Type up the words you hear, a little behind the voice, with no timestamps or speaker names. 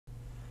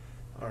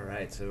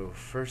Alright, so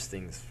first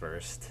things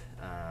first,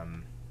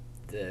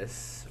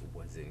 this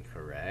was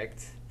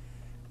incorrect.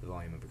 The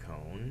volume of a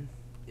cone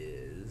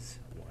is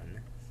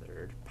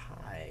 1/3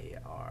 pi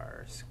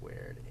r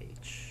squared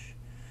h.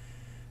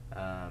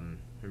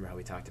 Remember how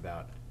we talked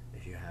about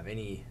if you have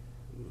any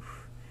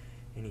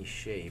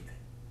shape,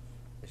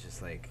 it's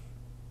just like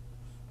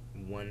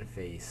one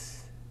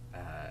face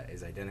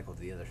is identical to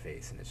the other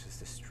face, and it's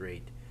just a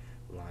straight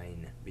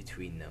line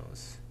between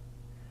those.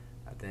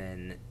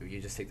 Then you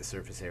just take the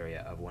surface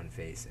area of one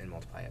face and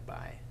multiply it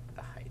by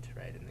the height,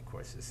 right? And of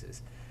course, this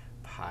is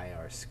pi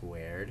r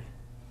squared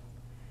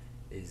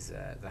is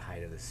the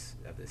height of this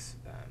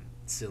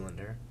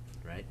cylinder,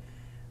 right?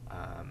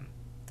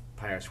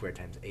 Pi r squared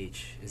times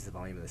h is the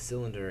volume of the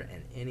cylinder,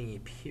 and any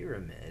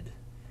pyramid,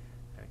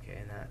 okay,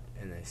 and that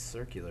in a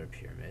circular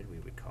pyramid we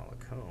would call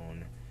a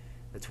cone.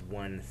 That's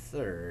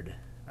 1/3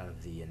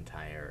 of the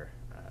entire.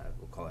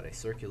 We'll call it a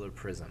circular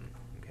prism,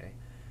 okay,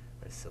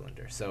 or a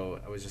cylinder.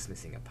 So I was just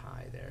missing a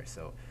pi there.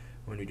 So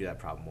when we do that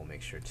problem, we'll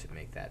make sure to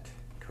make that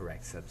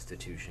correct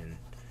substitution.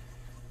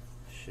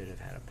 Should have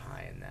had a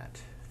pi in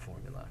that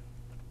formula.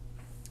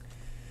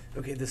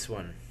 Okay, this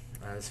one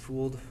has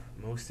fooled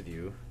most of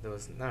you, though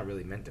it's not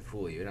really meant to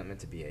fool you. It's not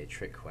meant to be a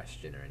trick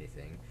question or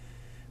anything.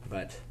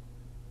 But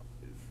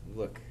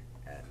look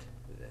at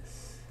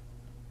this.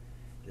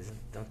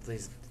 Don't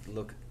these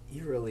look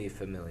eerily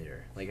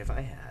familiar? Like if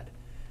I had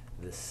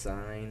the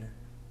sine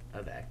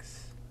of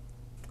x,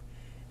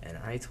 and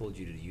I told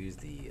you to use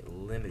the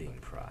limiting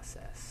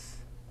process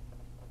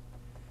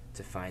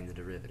to find the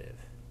derivative.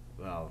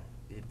 Well,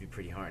 it'd be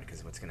pretty hard,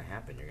 because what's going to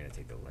happen, you're going to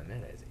take the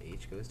limit as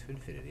h goes to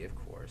infinity, of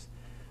course.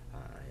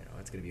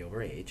 It's going to be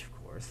over h, of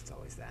course, it's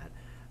always that,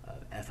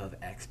 of f of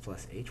x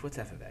plus h. What's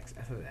f of x?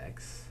 F of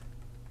x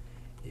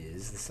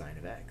is the sine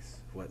of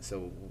x.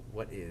 So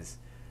what is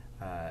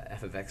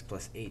f of x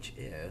plus h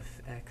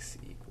if x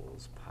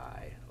equals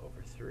pi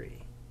over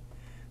 3?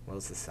 Well,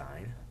 it's the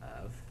sine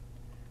of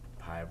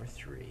pi over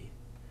 3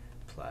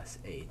 plus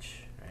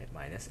h, right,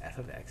 minus f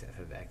of x. F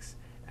of x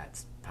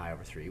at pi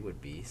over 3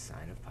 would be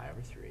sine of pi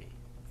over 3.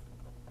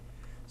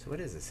 So what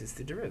is this? It's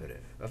the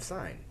derivative of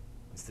sine.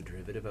 It's the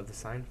derivative of the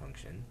sine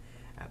function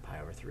at pi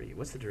over 3.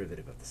 What's the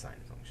derivative of the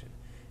sine function?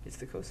 It's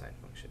the cosine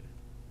function,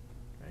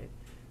 right?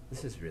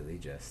 This is really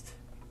just,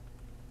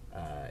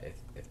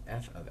 if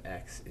f of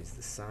x is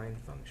the sine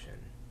function,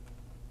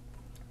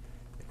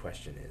 the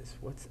question is,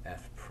 what's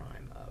f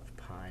prime of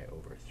pi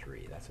over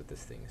 3? That's what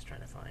this thing is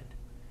trying to find.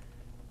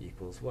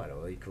 Equals what?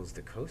 Well, it equals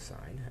the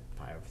cosine at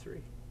pi over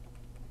 3.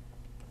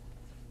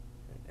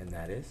 And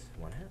that is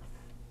 1/2.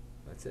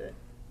 That's it.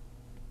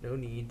 No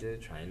need to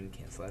try and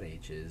cancel out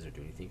h's or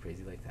do anything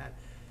crazy like that.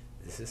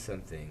 This is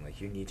something,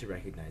 like, you need to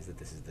recognize that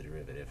this is the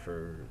derivative.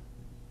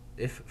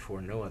 If for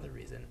no other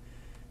reason,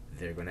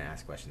 they're going to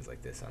ask questions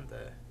like this on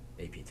the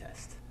AP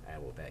test. I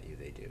will bet you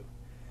they do.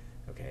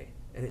 Okay?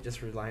 And it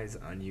just relies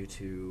on you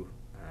to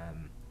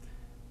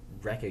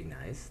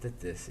recognize that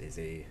this is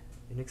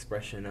an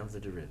expression of the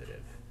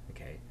derivative.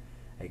 Okay?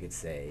 I could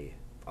say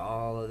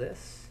all of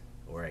this,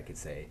 or I could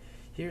say,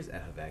 here's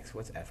f of x,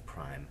 what's f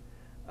prime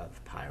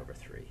of pi over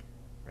 3?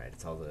 Right?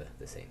 It's all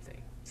the same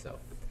thing. So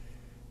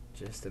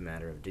just a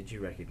matter of, did you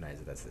recognize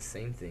that that's the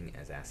same thing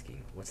as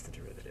asking, what's the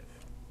derivative?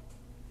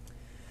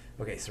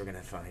 Okay, so we're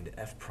going to find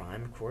f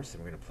prime, of course,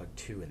 and we're going to plug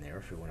 2 in there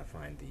if we want to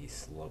find the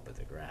slope of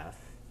the graph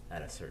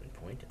at a certain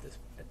point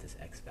at this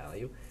x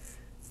value.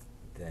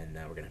 Then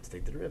we're going to have to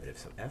take the derivative.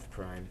 So f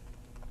prime,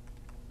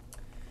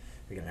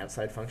 we got an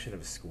outside function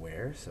of a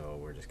square, so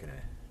we're just going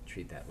to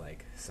treat that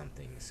like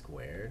something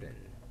squared and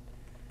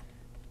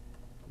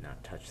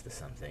not touch the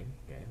something.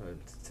 Okay, well,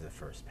 it's to the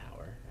first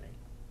power, right?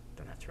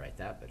 Don't have to write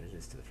that, but it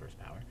is to the first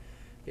power.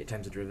 Okay,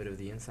 times the derivative of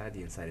the inside.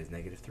 The inside is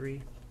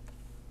 -3.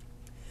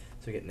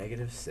 So we get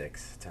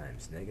 -6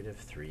 times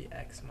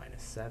 -3x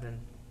minus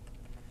 7,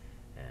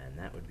 and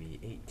that would be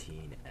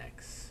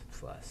 18x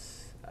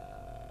plus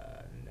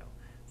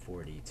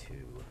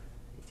 42.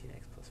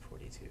 18x plus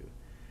 42.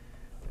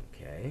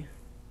 Okay.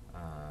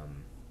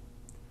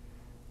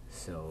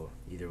 So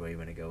either way you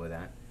want to go with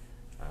that,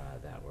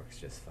 that works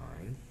just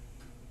fine.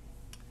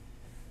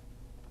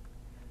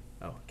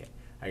 Oh, okay.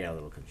 I got a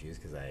little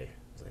confused because I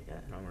was like, I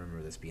don't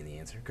remember this being the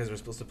answer, because we're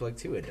supposed to plug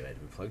 2 into it.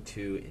 We plug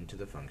 2 into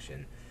the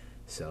function.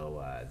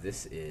 So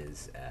this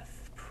is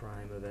f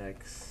prime of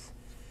x.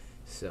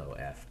 So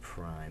f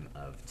prime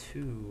of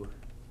 2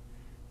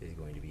 is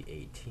going to be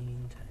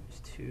 18 times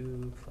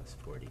 2 plus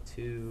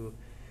 42.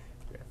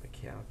 Grab a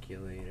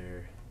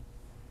calculator.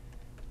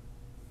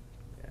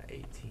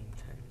 18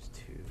 times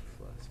 2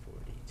 plus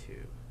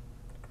 42.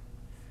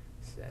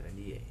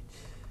 78.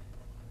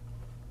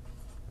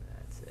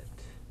 That's it.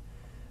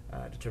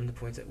 Determine the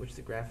points at which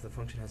the graph of the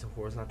function has a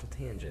horizontal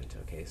tangent.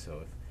 Okay,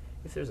 so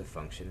if there's a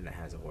function and it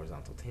has a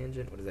horizontal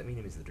tangent, what does that mean?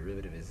 It means the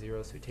derivative is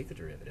 0, so we take the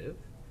derivative.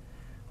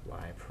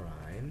 Y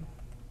prime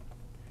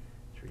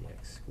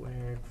 3x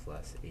squared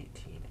plus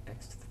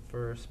 18x to the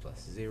first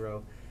plus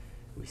 0.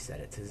 We set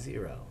it to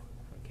 0.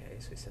 Okay,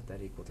 so we set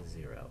that equal to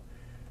 0.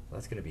 Well,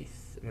 that's going to be,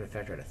 I'm going to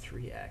factor out a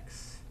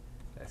 3x.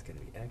 that's going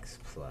to be x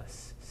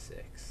plus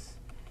 6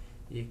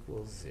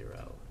 equals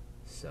 0.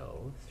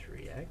 So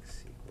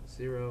 3x equals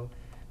 0,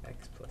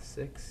 x plus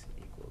 6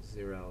 equals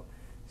 0,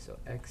 so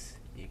x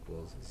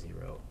equals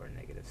 0 or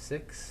negative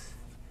 6.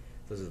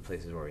 Those are the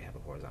places where we have a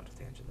horizontal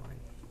tangent line.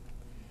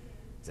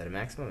 Is that a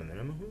maximum, a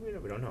minimum?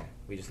 We don't know.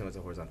 We just know it's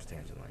a horizontal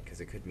tangent line,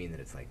 because it could mean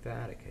that it's like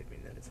that, it could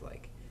mean that it's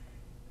like,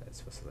 it's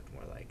supposed to look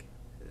more like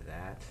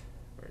that,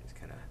 or it just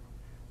kind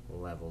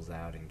of levels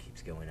out and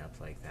keeps going up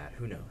like that.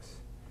 Who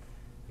knows?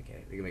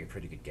 Okay, we can make a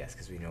pretty good guess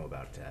because we know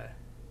about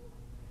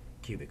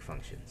cubic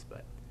functions,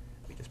 but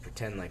we just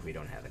pretend like we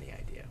don't have any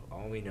idea.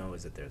 All we know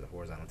is that there's a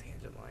horizontal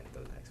tangent line at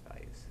those x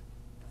values.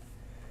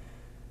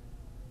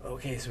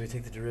 Okay, so we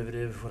take the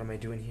derivative. What am I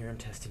doing here? I'm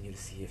testing you to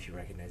see if you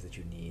recognize that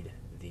you need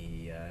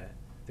the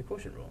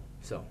quotient rule.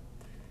 So,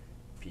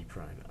 p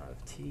prime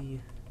of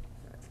t,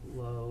 that's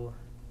low,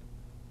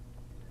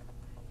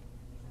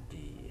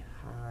 d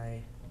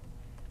high,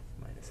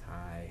 minus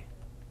high,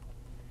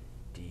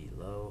 d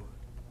low,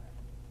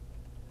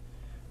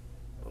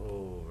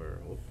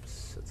 over,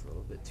 whoops, that's a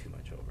little bit too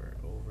much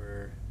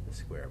over the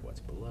square of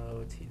what's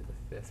below, t to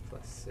the 5th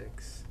plus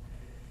 6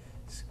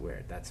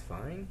 squared. That's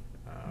fine.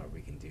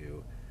 We can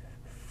do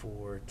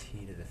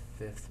 4t to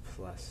the 5th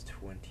plus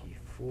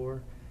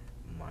 24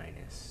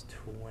 minus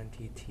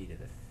 20t to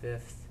the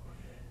 5th.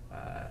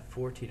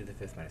 4t to the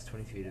 5th minus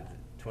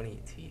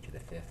 20t to the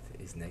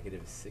 5th is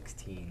negative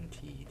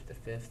 16t to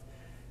the 5th.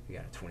 We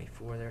got a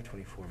 24 there,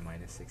 24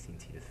 minus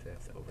 16t to the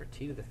 5th over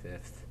t to the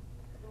 5th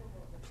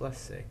plus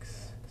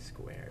 6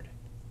 squared.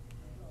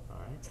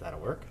 Alright, so that'll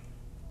work.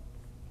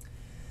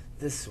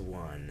 This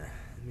one,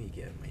 let me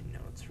get my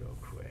notes real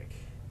quick.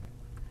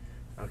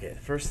 Okay, the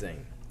first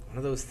thing, one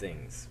of those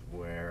things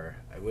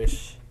where I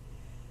wish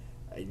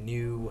I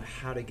knew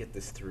how to get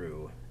this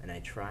through, and I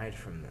tried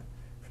from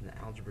the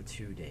Algebra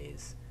 2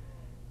 days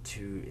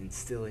to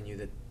instill in you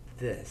that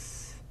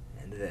this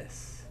and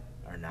this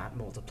are not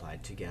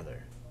multiplied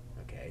together,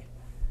 okay?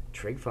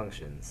 Trig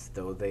functions,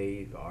 though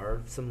they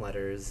are some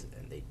letters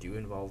and they do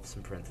involve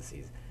some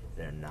parentheses,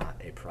 they're not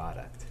a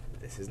product.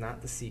 This is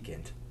not the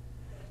secant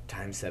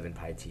times 7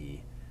 pi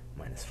t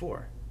minus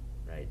 4,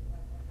 right?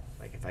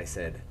 Like if I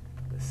said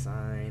the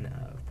sine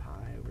of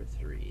pi over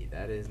 3,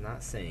 that is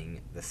not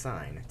saying the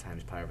sine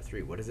times pi over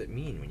 3. What does it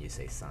mean when you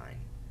say sine?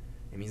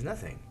 It means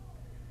nothing.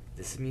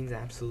 This means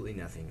absolutely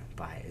nothing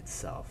by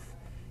itself.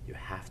 You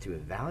have to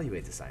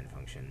evaluate the sine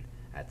function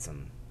at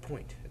some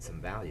point, at some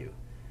value.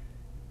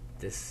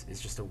 This is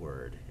just a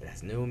word. It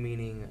has no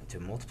meaning. To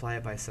multiply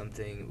it by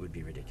something would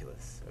be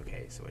ridiculous.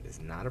 Okay, so it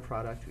is not a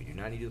product. We do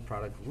not need the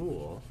product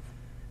rule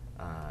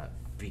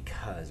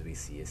because we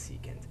see a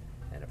secant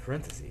and a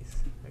parentheses.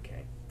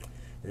 Okay.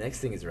 The next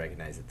thing is to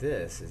recognize that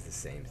this is the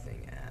same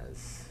thing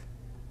as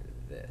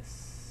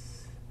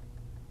this.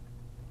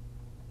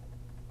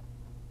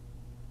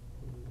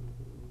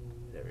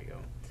 There we go.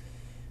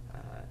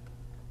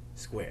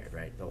 Squared,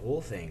 right? The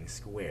whole thing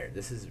squared.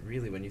 This is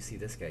really, when you see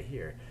this guy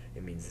here,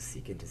 it means the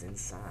secant is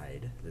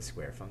inside the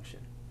square function.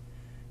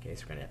 Okay,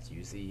 so we're going to have to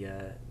use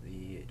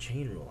the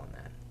chain rule on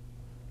that.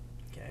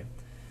 Okay,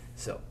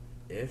 so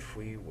if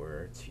we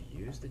were to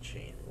use the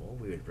chain rule,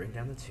 we would bring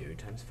down the 2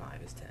 times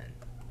 5 is 10.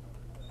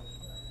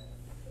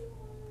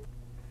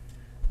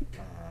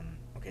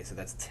 Okay, so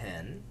that's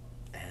 10,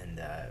 and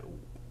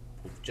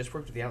we've just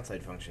worked with the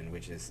outside function,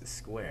 which is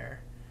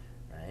square,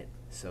 right?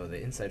 So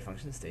the inside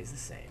function stays the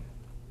same.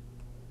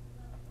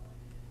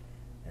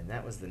 And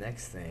that was the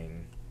next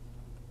thing.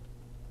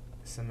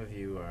 Some of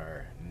you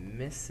are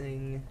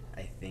missing,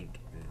 I think,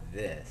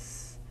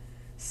 this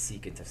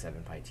secant of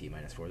 7 pi t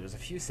minus 4. There's a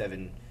few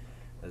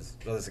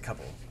there's a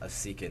couple of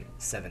secant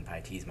 7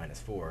 pi t's minus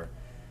 4.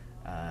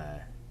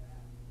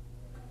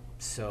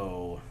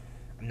 So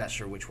I'm not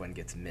sure which one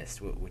gets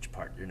missed, which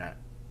part you're not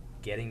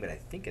getting, but I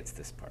think it's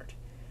this part,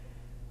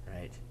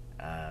 right?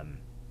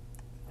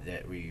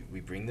 That we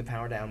bring the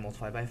power down,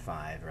 multiply by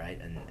 5, right?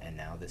 And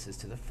now this is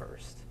to the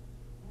first.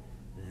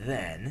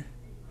 Then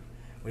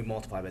we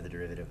multiply by the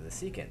derivative of the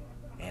secant,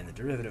 and the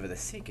derivative of the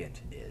secant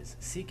is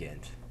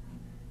secant,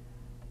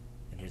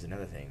 and here's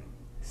another thing,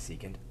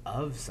 secant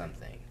of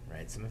something,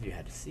 right? Some of you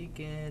had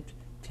secant,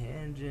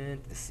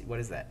 tangent, what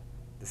is that?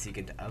 The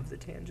secant of the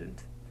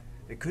tangent?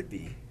 It could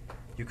be.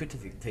 You could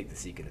take the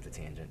secant of the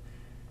tangent.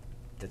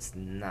 That's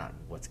not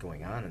what's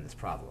going on in this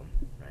problem,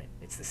 right?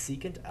 It's the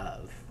secant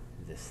of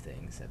this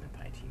thing, 7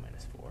 pi t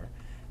minus 4,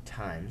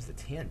 times the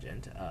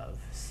tangent of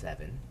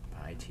 7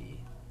 pi t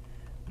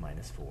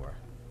minus 4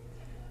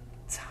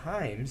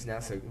 times, now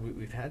so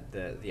we've had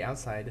the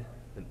outside,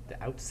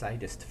 the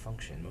outsidest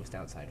function, most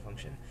outside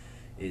function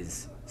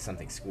is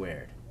something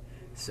squared.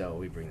 So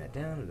we bring that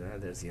down,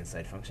 and there's the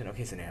inside function.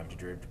 Okay, so now I have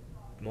to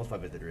multiply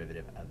by the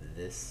derivative of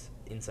this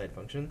inside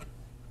function.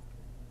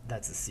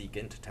 That's the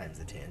secant times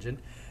the tangent.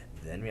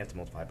 Then we have to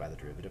multiply by the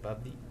derivative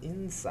of the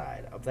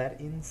inside, of that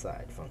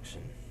inside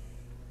function.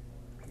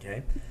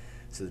 Okay,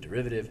 so the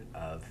derivative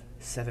of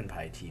 7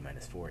 pi t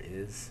minus 4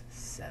 is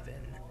 7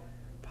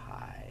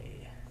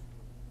 pi.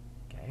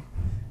 Okay,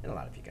 and a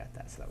lot of you got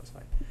that, so that was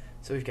fine.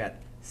 So we've got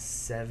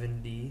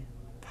 70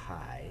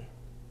 pi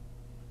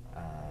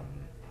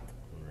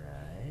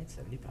Right,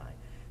 70 pi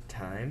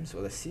times,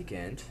 well, the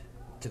secant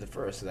to the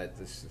first, so that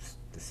this is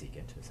the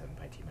secant, 7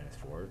 pi t minus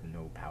 4,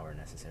 no power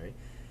necessary,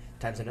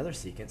 times another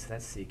secant, so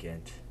that's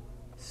secant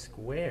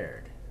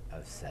squared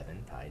of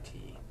 7 pi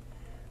t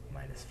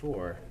minus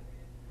 4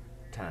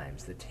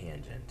 times the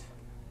tangent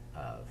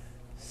of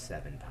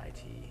 7 pi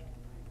t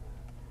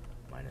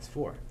minus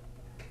 4.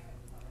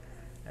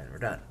 And we're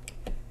done.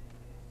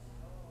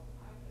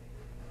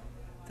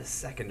 The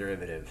second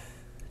derivative,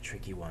 a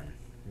tricky one.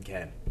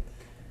 Okay.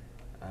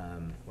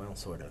 Well,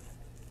 sort of.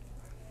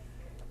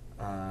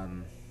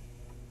 I'm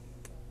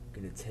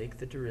going to take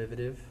the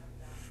derivative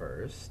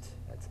first.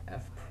 That's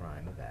f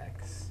prime of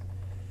x.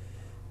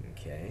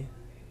 Okay.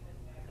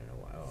 I don't know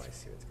why. Oh, I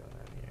see what's going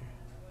on here.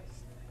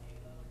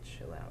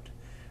 Chill out.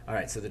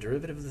 Alright, so the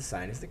derivative of the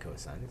sine is the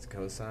cosine. It's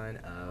cosine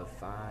of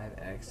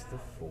 5x to the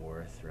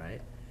fourth,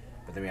 right?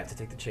 But then we have to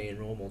take the chain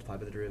rule, multiply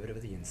by the derivative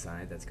of the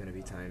inside. That's going to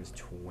be times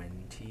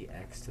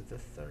 20x to the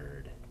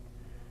third.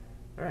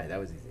 Alright, that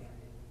was easy.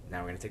 Now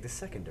we're going to take the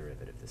second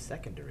derivative. The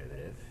second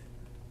derivative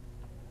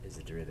is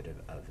the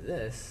derivative of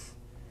this.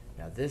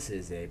 Now this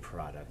is a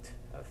product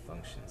of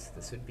functions.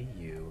 This would be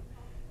u,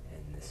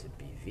 and this would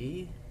be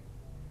v.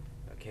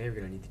 Okay, we're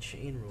going to need the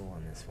chain rule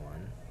on this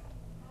one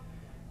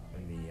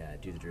when we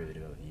do the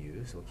derivative of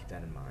u, so we'll keep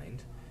that in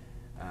mind.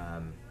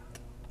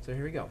 So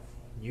here we go.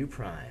 U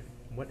prime.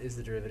 What is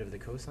the derivative of the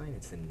cosine?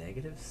 It's the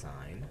negative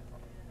sine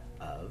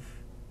of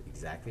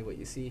exactly what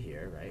you see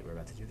here, right? We're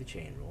about to do the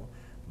chain rule.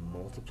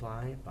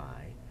 Multiply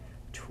by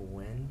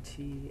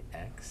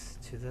 20x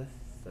to the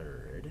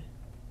third,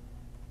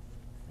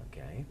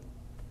 okay,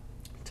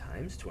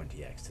 times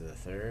 20x to the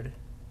third,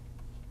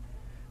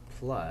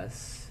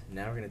 plus,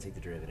 now we're going to take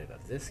the derivative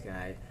of this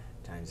guy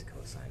times the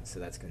cosine. So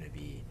that's going to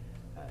be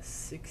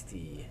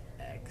 60x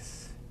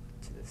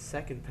to the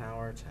second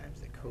power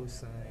times the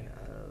cosine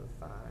of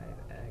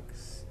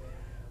 5x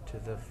to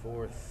the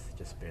fourth.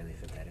 Just barely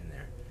fit that in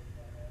there.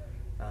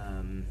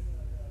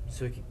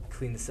 So we can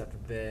clean this up a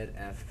bit.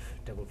 F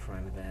double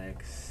prime of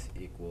x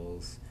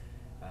equals,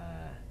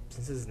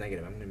 since this is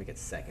negative, I'm going to make it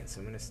second.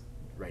 So I'm going to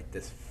write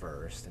this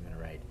first. I'm going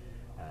to write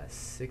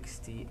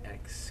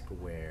 60x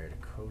squared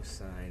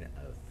cosine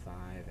of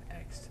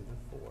 5x to the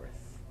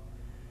fourth.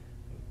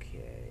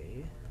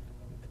 Okay.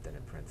 Put that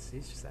in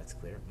parentheses, just so that's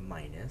clear.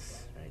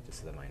 Minus, right,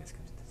 just so the minus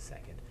comes into the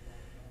second.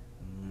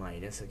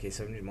 Minus, okay,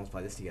 so I'm going to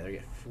multiply this together.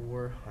 Get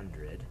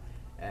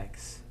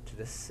 400x to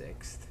the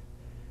sixth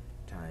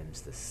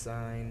times the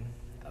sine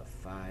of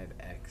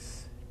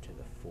 5x to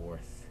the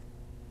fourth.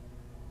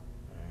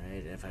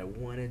 Alright, and if I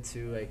wanted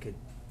to, I could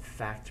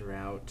factor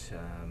out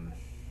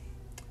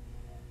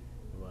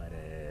what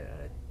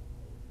a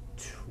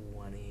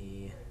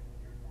 20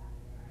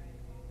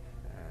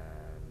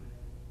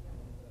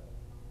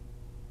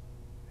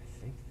 I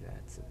think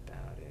that's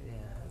about it.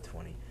 Yeah,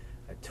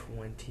 a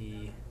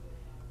 20x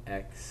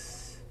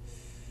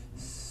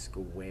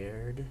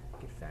squared. You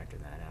can factor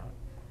that out.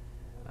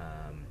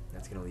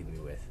 That's going to leave me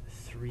with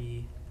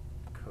 3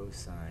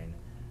 cosine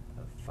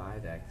of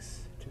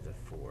 5x to the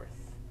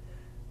fourth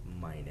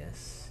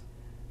minus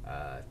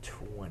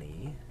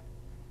 20x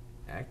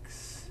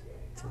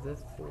to the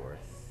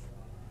fourth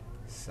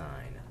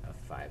sine of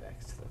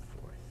 5x to the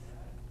fourth.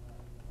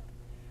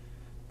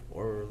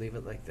 Or leave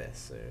it like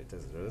this, or it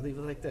doesn't, or leave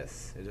it like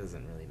this. It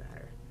doesn't really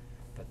matter.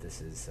 But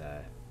this is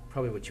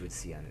probably what you would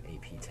see on an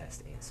AP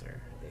test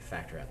answer. They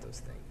factor out those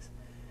things.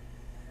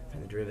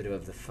 Find the derivative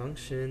of the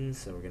function,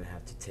 so we're going to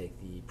have to take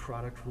the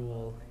product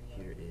rule.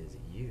 Here is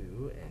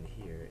u, and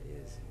here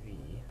is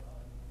v.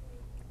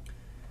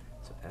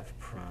 So f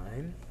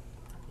prime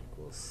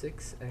equals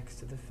 6x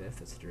to the fifth,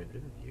 that's the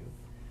derivative of u,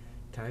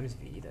 times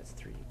v, that's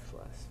 3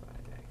 plus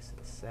 5x to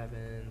the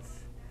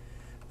seventh,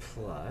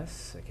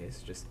 plus, okay,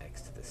 so just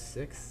x to the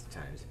sixth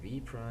times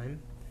v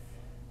prime,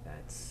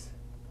 that's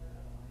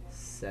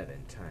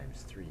 7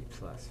 times 3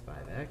 plus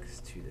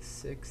 5x to the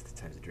sixth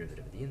times the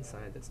derivative of the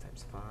inside, that's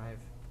times 5.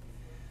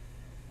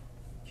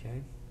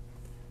 Okay.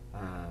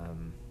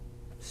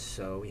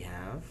 So we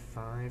have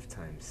 5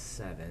 times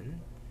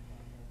 7.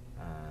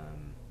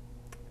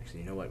 Actually,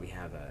 you know what? We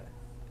have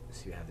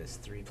so you have this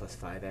 3 plus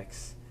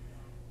 5x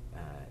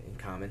in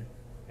common.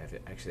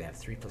 Actually have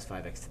 3 plus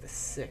 5x to the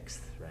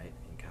sixth, right,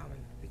 in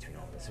common between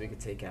all of this. So we could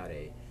take out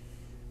we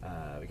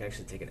could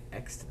actually take an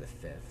x to the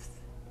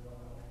fifth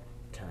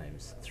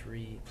times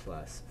 3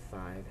 plus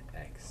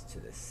 5x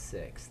to the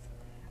sixth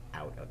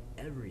out of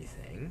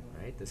everything,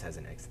 right? This has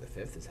an x to the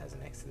fifth, this has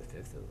an x to the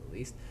fifth at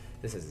least.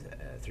 This is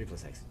 3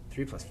 plus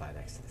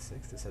 5x to the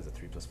sixth. This has a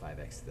 3 plus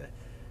 5x to the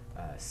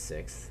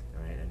sixth,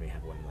 right? And we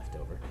have one left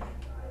over.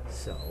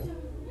 So,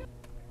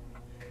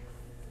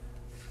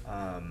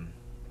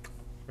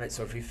 right,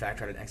 so if we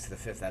factor out an x to the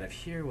fifth out of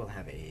here, we'll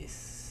have a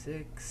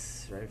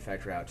 6, right?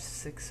 Factor out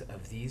 6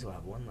 of these, we'll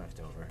have one left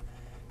over.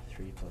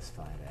 3 plus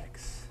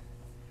 5x.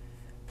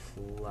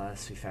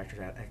 Plus, we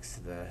factored out x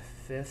to the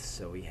fifth,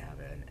 so we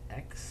have an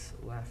x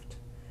left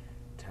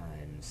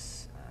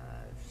times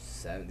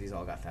 7. These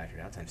all got factored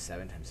out, times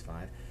 7 times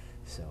 5.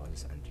 So I'll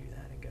just undo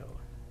that and go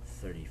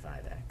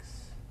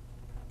 35x.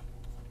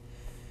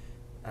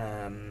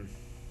 I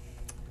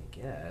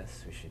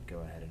guess we should go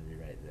ahead and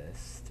rewrite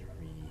this. 3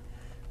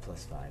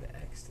 plus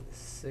 5x to the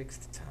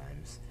 6th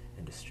times,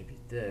 and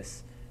distribute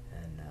this.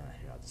 And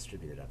here, I'll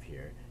distribute it up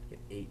here. Get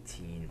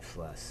 18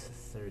 plus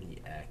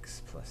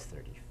 30x plus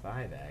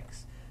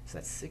 35x. So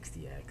that's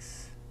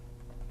 60x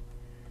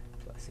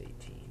plus 18.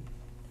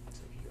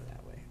 So we can go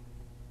that way.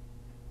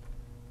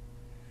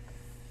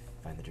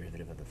 Find the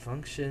derivative of the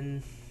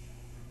function.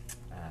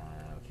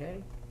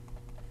 Okay.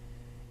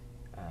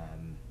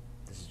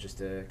 This is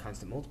just a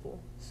constant multiple.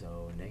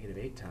 So negative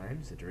 8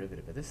 times the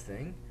derivative of this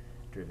thing.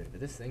 Derivative of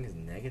this thing is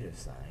negative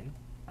sine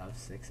of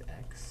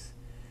 6x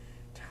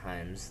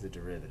times the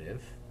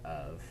derivative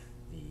of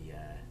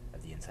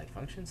the inside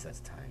function. So that's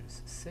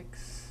times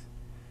 6.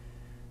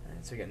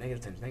 And so we got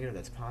negative times negative,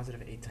 that's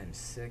positive. 8 times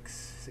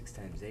 6, 6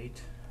 times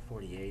 8,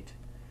 48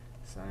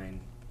 sine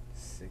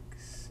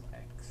 6x.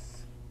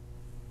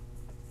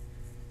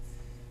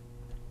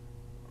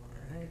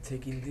 Alright,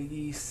 taking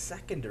the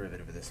second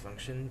derivative of this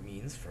function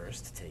means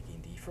first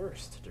taking the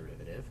first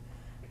derivative.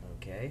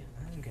 Okay,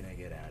 I'm going to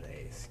get out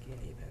a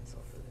skinny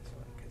pencil for this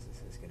one because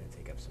this is going to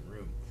take up some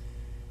room.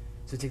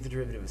 So take the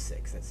derivative of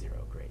 6, that's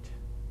 0, great.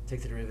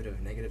 Take the derivative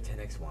of negative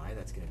 10xy,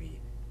 that's going to be,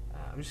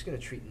 I'm just going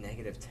to treat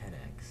negative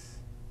 10x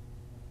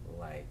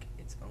like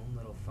its own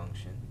little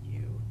function,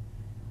 u,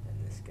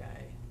 and this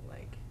guy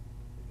like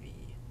v,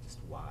 just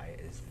y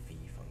is v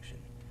function.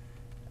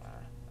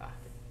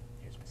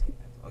 Here's my skinny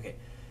pencil. Okay,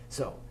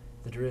 so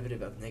the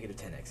derivative of negative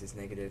 10x is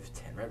negative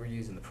 10, right? We're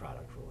using the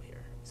product rule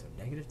here. So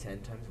negative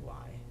 10 times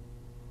y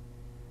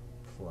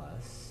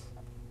plus,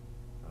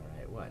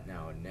 alright, what?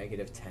 Now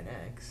negative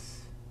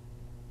 10x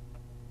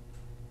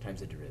times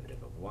the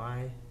derivative of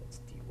y, that's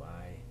dy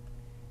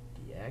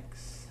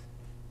dx,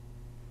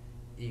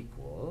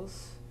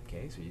 equals,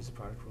 okay, so use the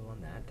product rule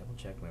on that, double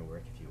check my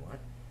work if you want.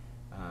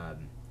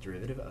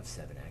 Derivative of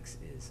 7x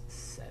is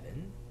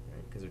 7,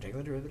 right, because we're taking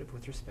the derivative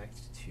with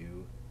respect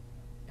to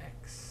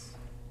x.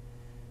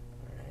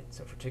 Alright,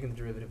 so if we're taking the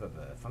derivative of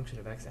a function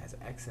of x that has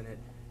x in it,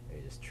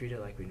 we just treat it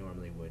like we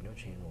normally would, no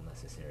chain rule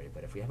necessary,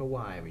 but if we have a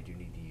y, we do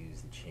need to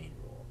use the chain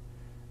rule.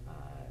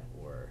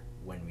 Or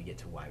when we get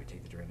to y, we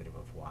take the derivative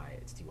of y,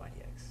 it's dy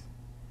dx.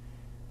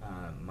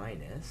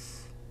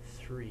 Minus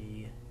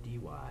 3 dy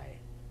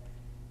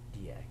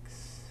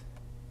dx.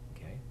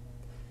 Okay.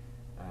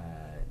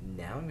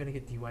 Now I'm going to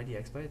get dy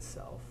dx by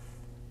itself.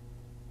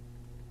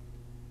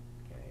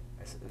 Okay.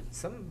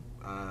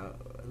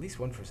 At least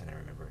one person I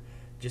remember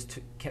just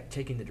kept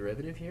taking the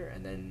derivative here,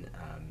 and then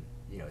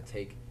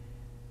take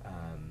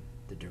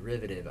the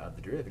derivative of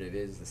the derivative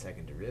is the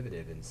second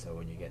derivative, and so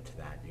when you get to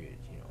that,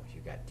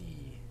 you got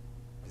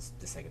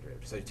the second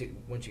derivative. So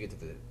once you get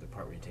to the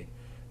part where you take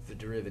the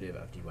derivative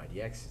of dy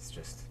dx, it's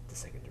just the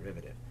second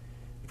derivative.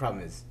 The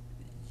problem is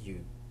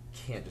you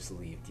can't just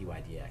leave dy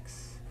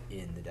dx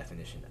in the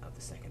definition of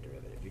the second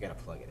derivative. You got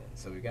to plug it in.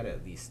 So we've got to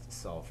at least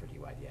solve for dy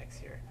dx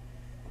here.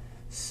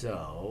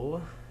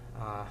 So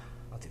I'll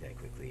do that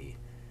quickly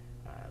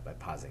by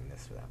pausing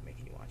this without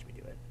making you watch me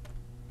do it.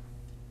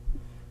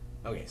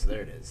 Okay, so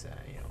there it is.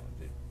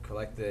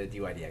 Collect the dy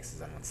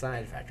dx's on one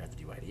side, factor out the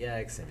dy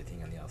dx,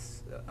 everything on the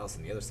else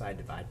on the other side,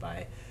 divide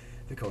by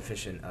the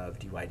coefficient of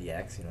dy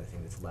dx, the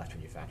thing that's left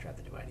when you factor out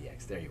the dy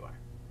dx. There you are.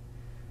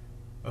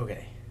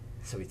 Okay,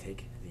 so we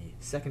take the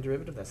second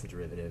derivative, that's the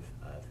derivative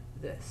of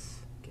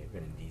this. Okay, we're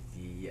going to need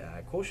the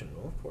quotient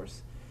rule, of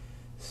course.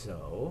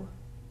 So,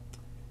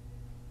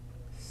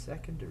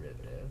 second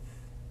derivative,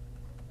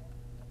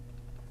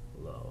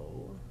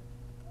 low,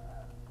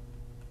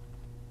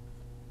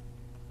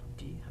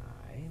 d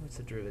high, what's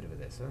the derivative of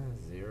this?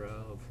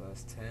 0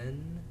 plus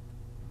 10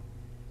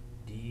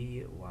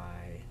 dy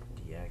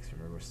dx.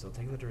 Remember, we're still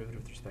taking the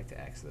derivative with respect to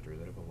x, so the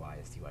derivative of y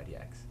is dy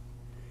dx.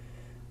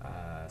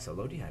 So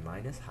low d high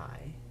minus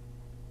high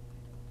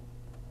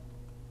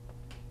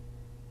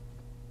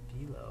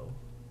d low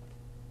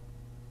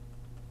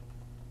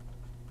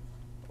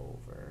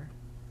over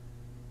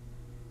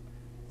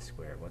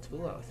square of what's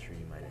below,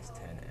 3 minus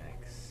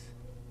 10x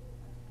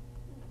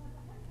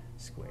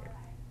squared.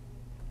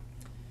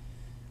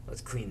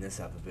 Let's clean this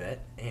up a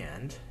bit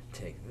and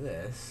take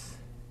this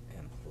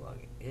and plug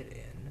it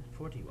in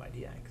for dy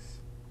dx.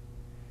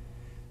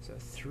 So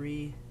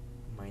 3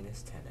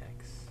 minus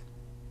 10x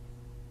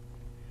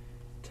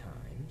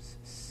times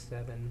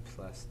 7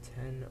 plus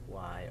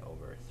 10y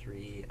over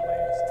 3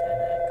 minus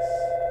 10x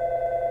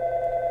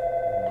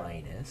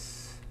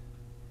minus,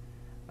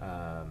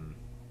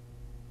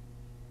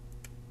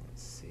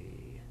 let's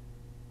see,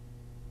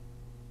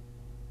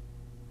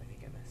 I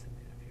think I messed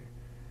something up here.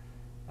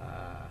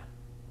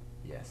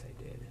 Yes, I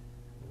did.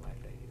 Why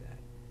did I do that?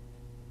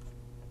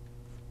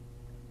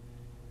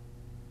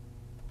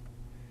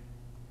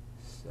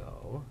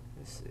 So,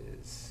 this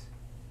is,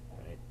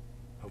 right,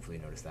 hopefully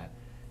you noticed that.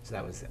 So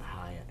that was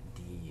high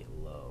D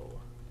low.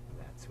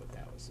 That's what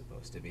that was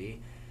supposed to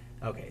be.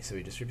 Okay, so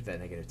we distribute that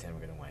negative 10,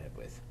 we're going to wind up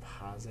with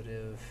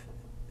positive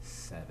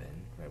 7,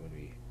 right, when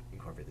we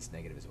incorporate this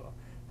negative as well.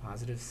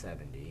 Positive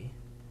 70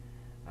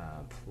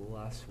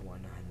 plus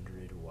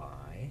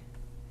 100y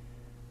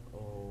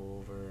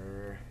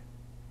over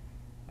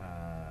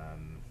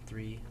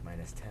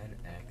minus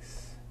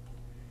 10x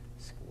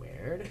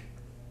squared.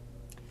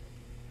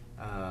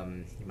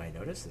 You might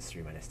notice this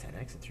 3 minus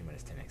 10x and 3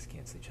 minus 10x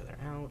cancel each other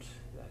out.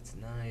 That's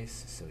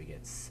nice. So we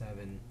get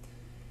 7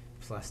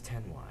 plus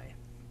 10y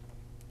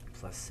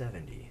plus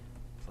 70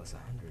 plus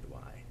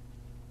 100y.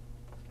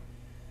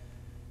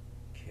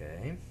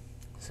 Okay,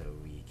 so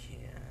we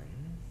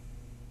can,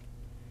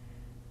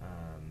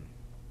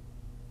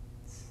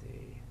 let's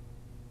see,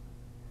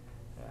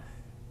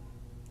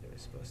 there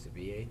was supposed to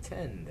be a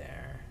 10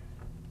 there.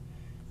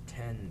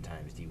 10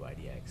 times dy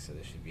dx, so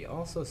this should be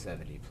also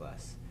 70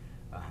 plus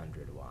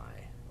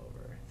 100y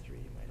over 3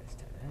 minus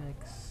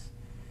 10x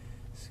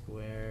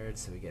squared,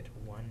 so we get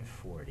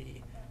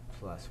 140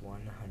 plus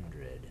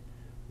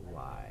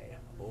 100y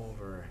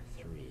over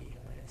 3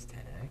 minus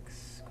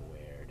 10x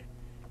squared.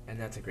 And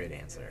that's a great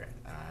answer.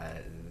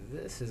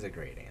 This is a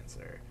great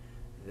answer.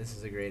 This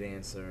is a great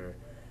answer.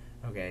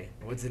 Okay,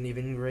 what's an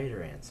even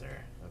greater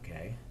answer?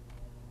 Okay.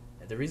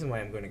 The reason why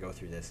I'm going to go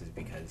through this is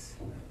because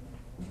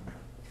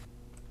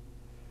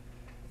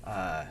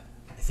I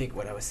think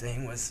what I was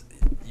saying was,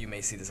 you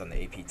may see this on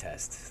the AP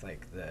test,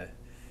 like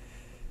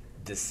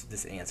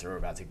this answer we're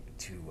about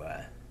to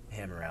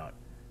hammer out.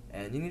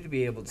 And you need to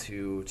be able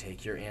to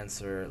take your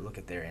answer, look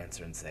at their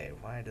answer, and say,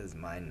 why does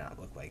mine not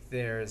look like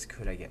theirs?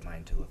 Could I get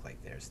mine to look like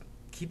theirs?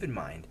 Keep in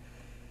mind,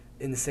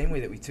 in the same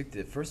way that we took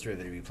the first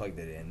derivative, we plugged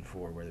it in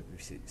for where we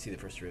see the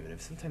first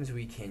derivative, sometimes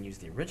we can use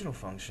the original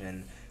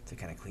function to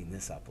kind of clean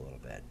this up a little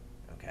bit,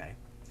 okay?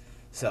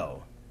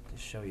 So, to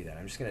show you that,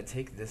 I'm just going to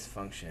take this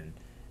function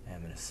and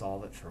I'm going to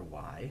solve it for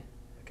y,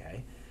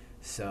 okay?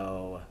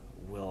 So,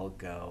 we'll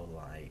go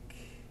like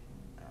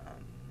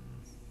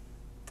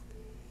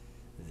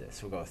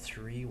this. We'll go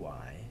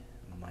 3y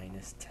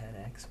minus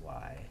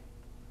 10xy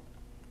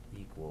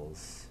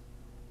equals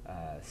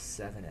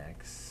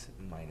 7x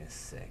minus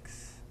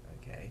 6,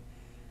 okay?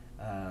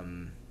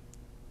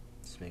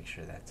 Just make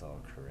sure that's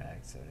all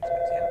correct. 7x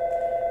minus, yeah.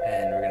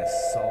 And we're going to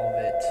solve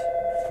it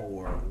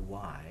for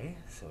y.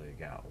 So we've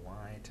got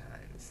y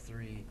times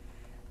 3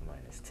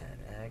 minus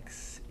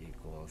 10x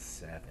equals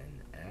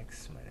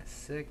 7x minus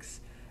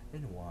 6,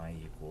 and y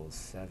equals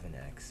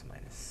 7x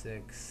minus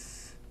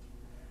 6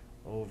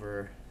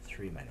 over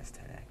 3 minus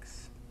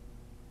 10x.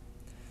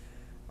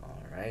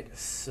 Alright,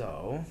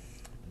 so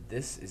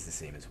this is the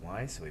same as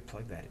y, so we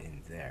plug that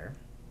in there.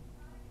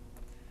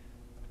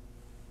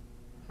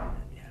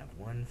 And we have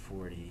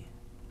 140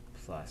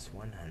 plus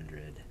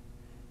 100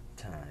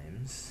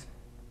 times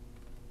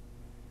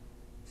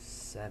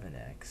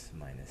 7x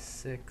minus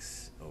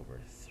 6 over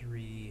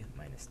 3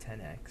 minus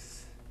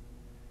 10x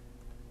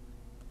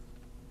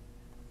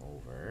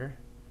over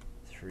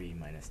 3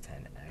 minus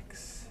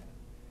 10x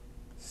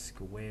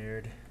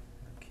squared.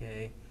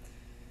 Okay,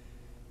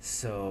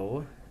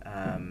 so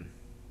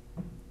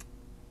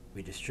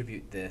we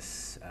distribute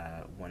this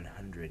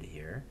 100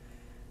 here,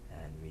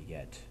 and we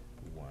get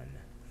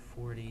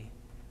 140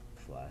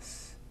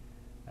 plus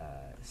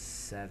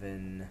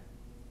 7,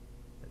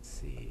 let's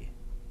see,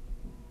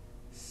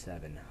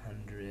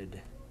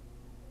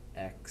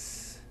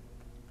 700x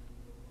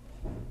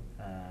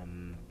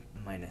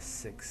minus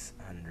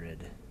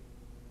 600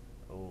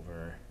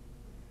 over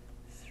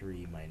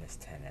 3 minus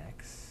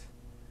 10x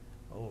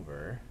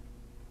over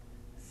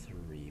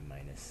 3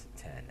 minus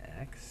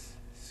 10x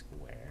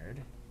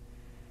squared.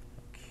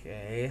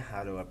 Okay,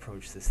 how to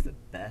approach this the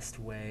best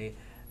way?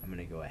 I'm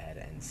going to go ahead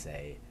and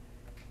say,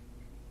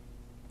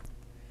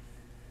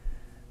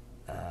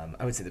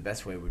 I would say the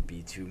best way would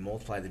be to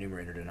multiply the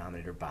numerator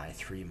denominator by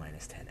 3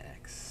 minus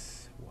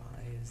 10x.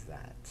 Why is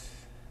that?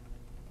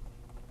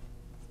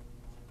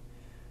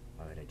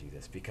 Why would I do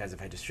this? Because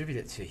if I distribute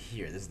it to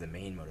here, this is the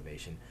main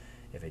motivation.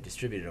 If I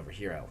distribute it over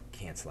here, I'll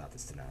cancel out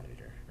this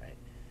denominator, right?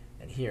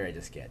 And here I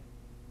just get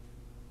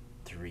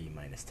 3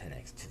 minus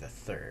 10x to the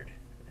third,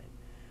 right?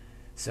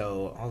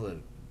 So all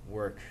the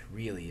work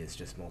really is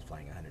just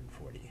multiplying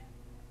 140,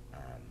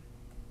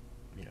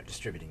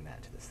 distributing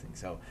that to this thing.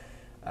 So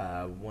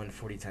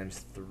 140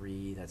 times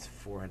 3, that's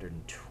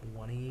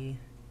 420,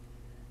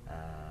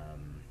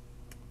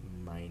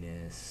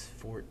 minus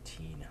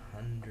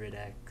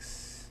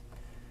 1400x.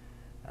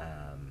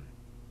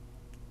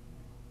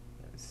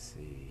 Let's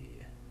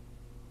see.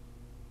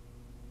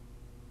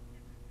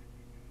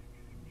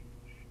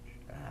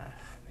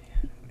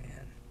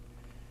 Man.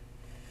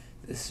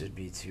 This should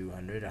be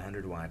 200.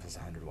 100y plus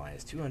 100y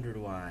is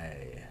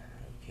 200y.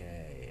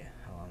 Okay.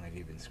 How long have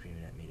you been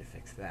screaming at me to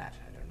fix that?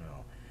 I don't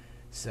know.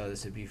 So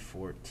this would be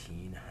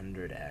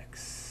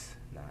 1400x,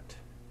 not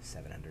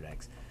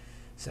 700x.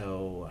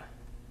 So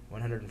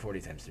 140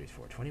 times 3 is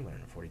 420.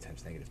 140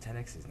 times negative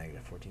 10x is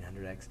negative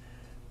 1400x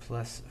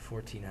plus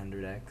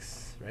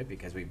 1400x, right?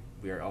 Because we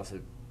are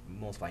also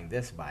multiplying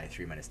this by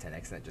 3 minus 10x,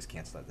 and that just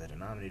canceled out the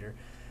denominator.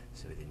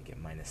 So we didn't get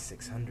minus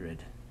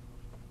 600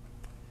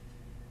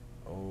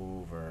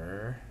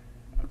 over,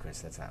 of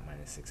course that's not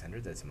minus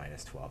 600, that's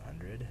minus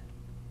 1200.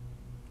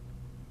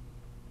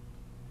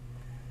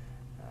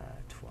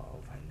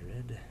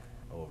 1200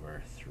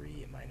 over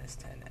 3 minus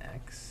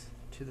 10x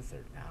to the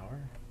third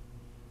power.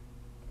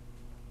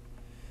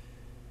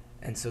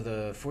 And so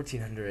the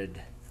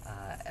 1400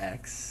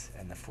 x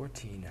and the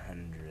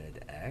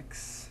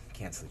 1400x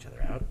cancel each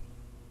other out.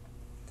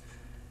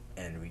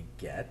 And we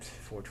get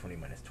 420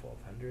 minus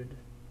 1200.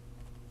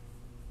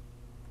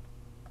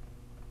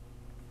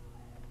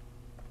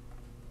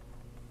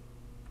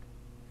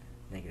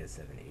 Negative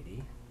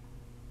 780.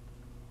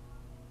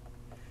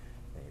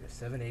 Negative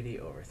 780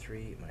 over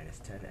 3 minus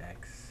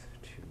 10x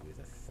to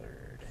the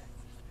third.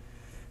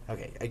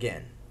 Okay,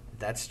 again,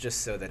 that's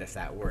just so that if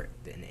that were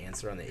an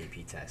answer on the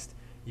AP test,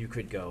 you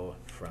could go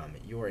from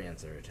your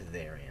answer to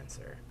their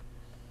answer.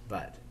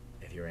 But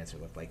if your answer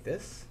looked like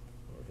this,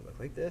 or if it looked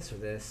like this or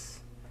this,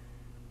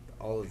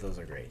 all of those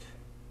are great.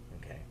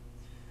 Okay.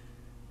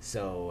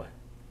 So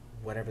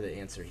whatever the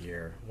answer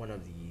here, one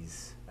of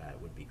these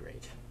would be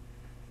great.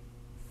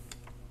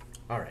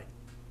 All right.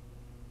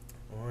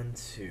 On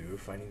to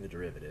finding the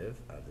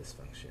derivative of this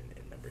function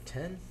in number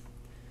 10.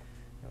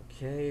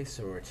 Okay,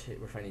 so we're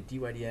finding dy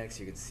dx.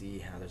 You can see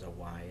how there's a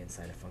y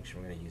inside a function.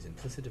 We're going to use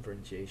implicit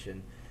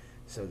differentiation.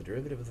 So the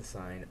derivative of the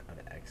sine of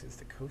x is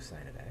the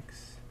cosine of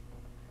x,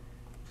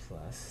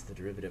 plus the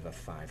derivative of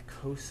 5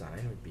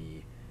 cosine would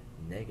be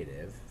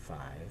negative 5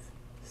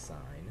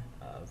 sine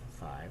of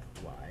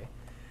 5y.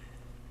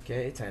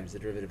 Okay, times the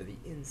derivative of the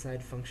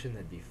inside function,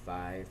 that'd be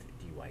 5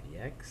 dy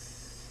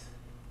dx.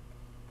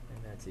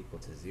 And that's equal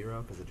to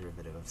 0 because the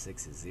derivative of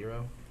 6 is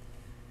 0.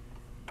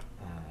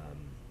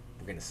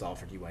 We're going to solve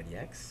for dy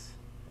dx.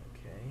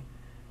 Okay,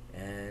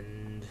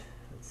 and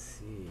let's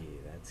see,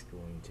 that's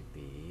going to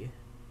be,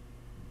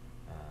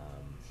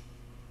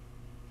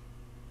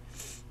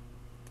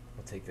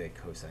 we'll take the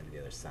cosine to the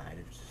other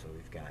side. So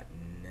we've got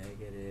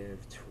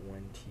negative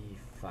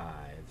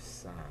 25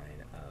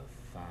 sine of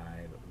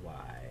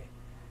 5y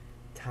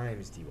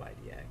times dy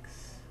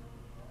dx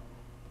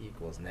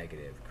equals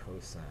negative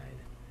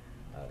cosine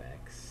of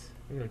x.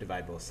 We're going to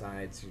divide both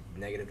sides.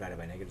 Negative divided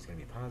by negative is going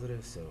to be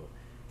positive, so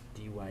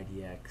dy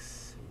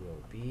dx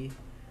will be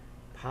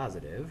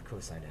positive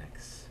cosine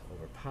x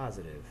over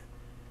positive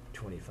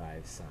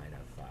 25 sine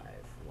of 5y.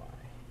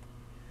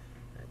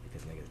 Right,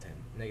 because negative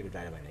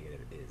divided by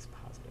negative is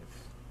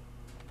positive.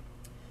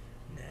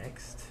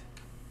 Next,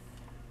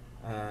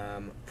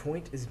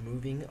 point is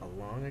moving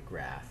along a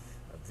graph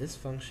of this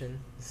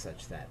function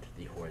such that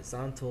the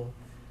horizontal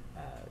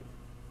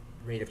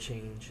rate of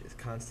change is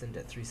constant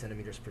at 3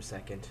 centimeters per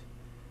second.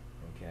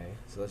 Okay,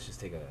 so let's just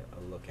take a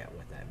look at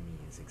what that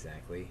means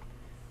exactly,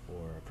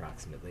 or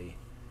approximately.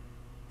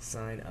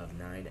 Sine of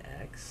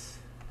 9x,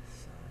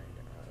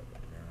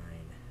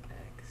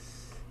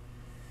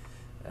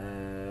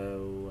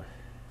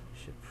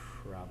 should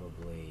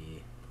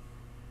probably,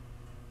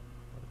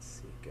 let's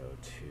see, go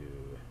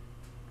to,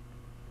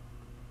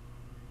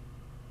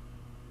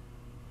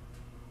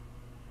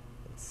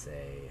 let's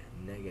say,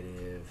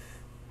 negative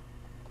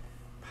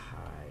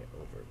pi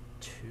over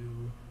 2,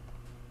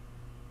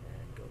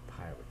 and go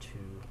pi over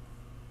 2,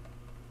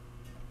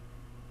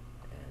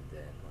 and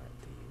then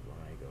let the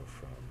y go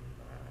from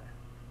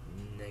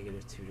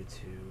negative 2 to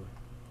 2,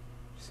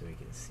 so we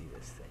can see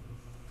this thing.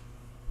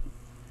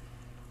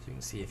 So you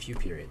can see a few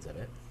periods of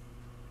it.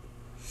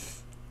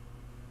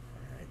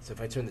 Alright, so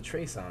if I turn the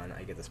trace on,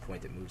 I get this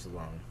point that moves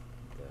along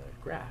the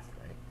graph,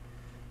 right?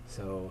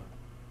 So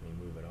let me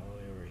move it all the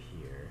way over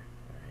here.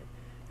 Alright,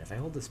 and if I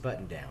hold this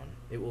button down,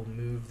 it will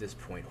move this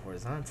point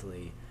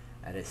horizontally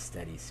at a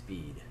steady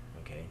speed.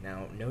 Okay,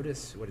 now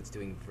notice what it's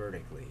doing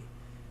vertically.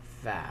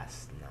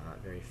 Fast,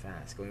 not very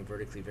fast. Going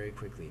vertically very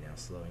quickly, now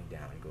slowing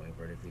down, going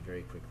vertically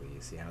very quickly.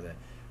 You see how the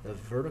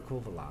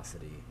vertical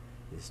velocity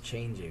is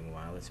changing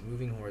while it's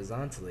moving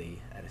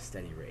horizontally at a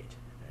steady rate.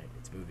 Right?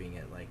 It's moving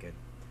at like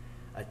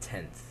a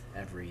tenth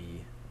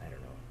every, I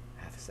don't know,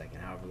 half a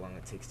second, however long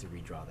it takes to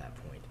redraw that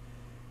point.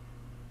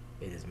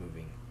 It is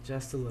moving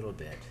just a little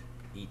bit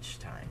each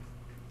time,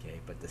 okay,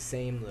 but the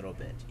same little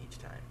bit each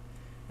time.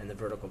 And the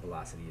vertical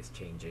velocity is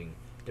changing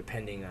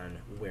depending on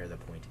where the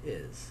point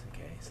is,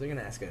 okay? So they're going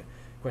to ask a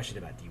question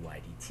about dy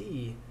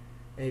dt,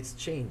 and it's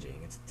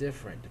changing. It's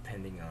different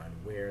depending on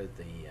where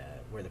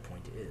the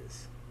point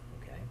is,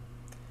 okay?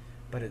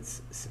 But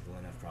it's a simple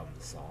enough problem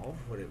to solve.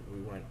 We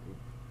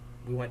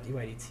want dy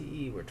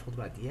dt, we're told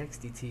about dx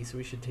dt, so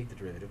we should take the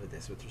derivative of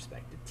this with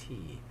respect to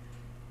t.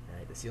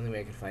 Right? That's the only way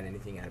I can find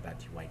anything out about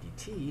dy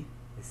dt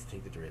is to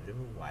take the derivative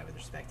of y with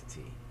respect to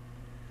t.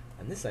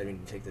 On this side, we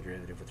need to take the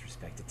derivative with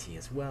respect to t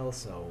as well,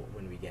 so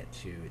when we get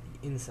to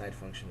the inside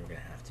function, we're going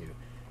to have to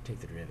take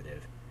the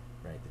derivative,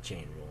 right, the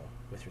chain rule,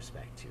 with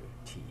respect to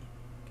t.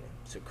 Okay?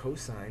 So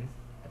cosine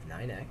of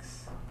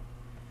 9x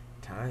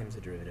times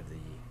the derivative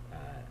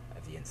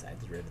of the inside,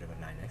 the derivative of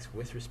 9x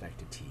with respect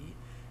to t.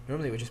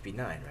 Normally it would just be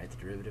 9, right? The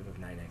derivative of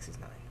 9x is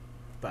 9.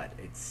 But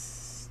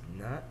it's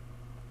not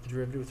the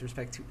derivative with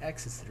respect to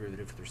x, it's the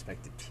derivative with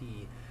respect to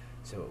t,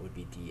 so it would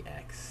be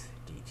dx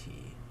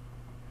dt.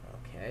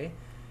 Okay?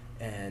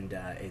 And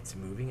it's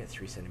moving at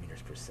 3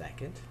 centimeters per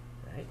second,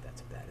 right?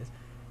 That's what that is.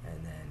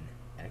 And then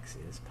x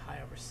is pi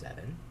over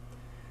 7.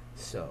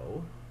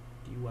 So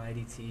dy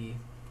dt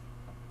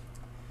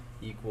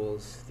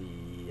equals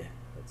the,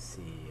 let's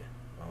see,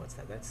 oh, what's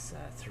that? That's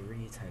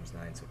 3 times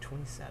 9, so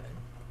 27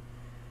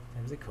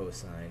 times the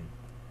cosine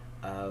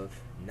of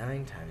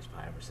 9 times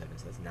pi over 7,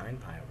 so that's 9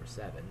 pi over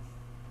 7.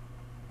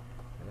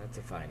 And that's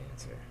a fine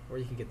answer. Or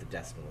you can get the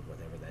decimal of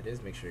whatever that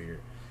is. Make sure your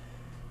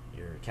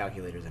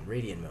calculator's in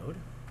radian mode.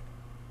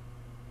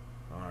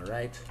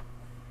 Alright.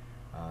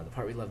 The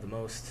part we love the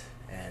most,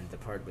 and the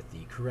part with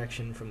the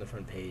correction from the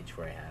front page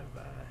where I have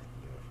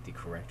the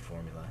correct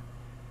formula.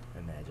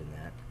 Imagine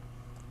that.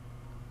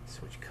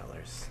 Switch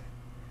colors.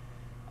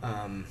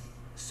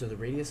 So the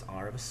radius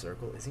r of a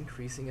circle is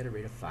increasing at a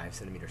rate of 5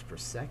 centimeters per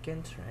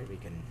second, right? We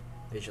can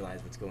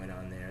visualize what's going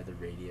on there. The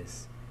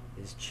radius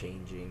is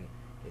changing,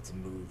 it's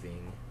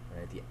moving,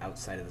 right? The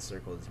outside of the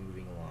circle is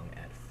moving along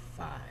at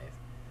 5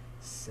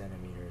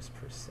 centimeters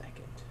per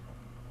second.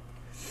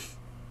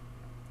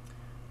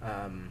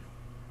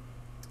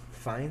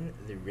 Find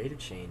the rate of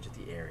change of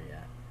the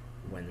area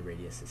when the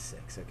radius is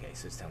 6. Okay,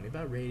 so it's telling me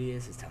about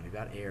radius, it's telling me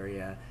about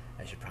area.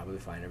 I should probably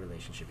find a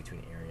relationship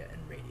between area and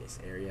radius.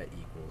 Area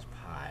equals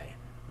pi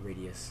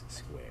radius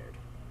squared.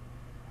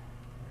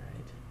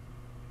 Alright.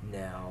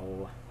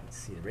 Now, let's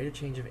see, the rate of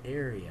change of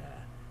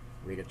area.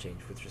 Rate of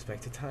change with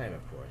respect to time,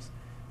 of course.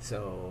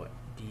 So,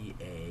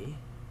 dA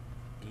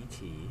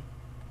dt,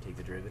 take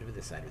the derivative of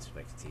this side with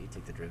respect to t,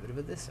 take the derivative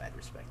of this side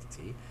with respect to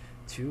t,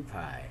 2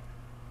 pi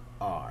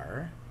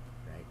r,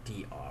 right,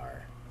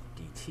 dr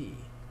dt.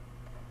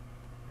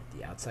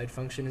 The outside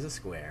function is a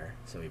square,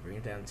 so we bring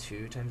it down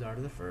 2 times r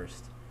to the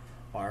first.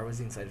 R was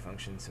the inside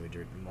function, so we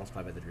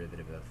multiply by the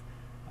derivative of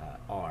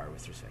r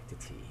with respect to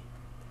t.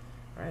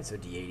 Alright, so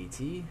dA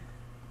dt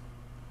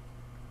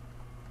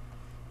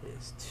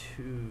is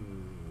 2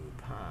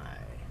 pi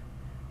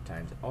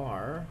times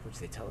r, which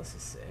they tell us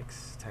is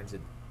 6, times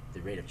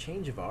the rate of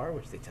change of r,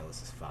 which they tell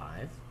us is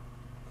 5.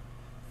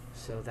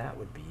 So that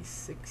would be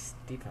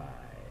 60 pi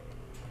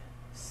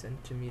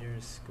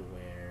centimeters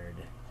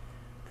squared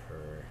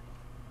per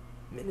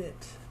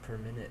minute.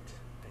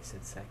 I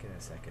said second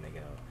a second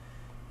ago.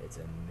 It's a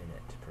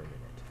minute per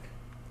minute.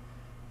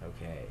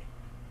 Okay.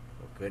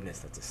 Well, goodness,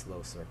 that's a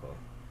slow circle.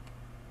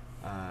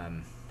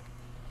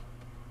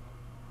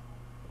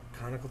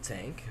 Conical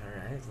tank.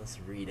 All right, let's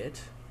read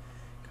it.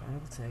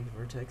 Conical tank,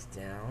 vertex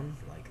down,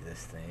 like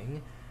this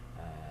thing.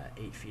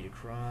 8 feet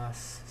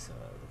across, so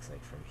it looks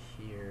like from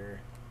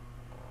here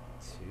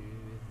to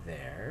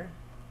there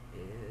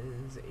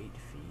is 8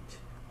 feet.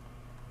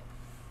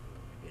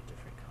 Maybe a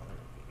different color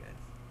would be good.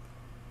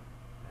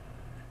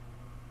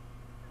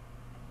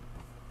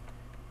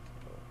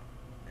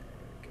 There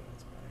we go,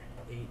 that's better.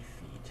 8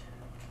 feet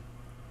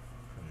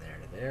from there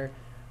to there.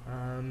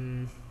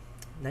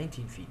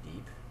 19 feet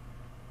deep.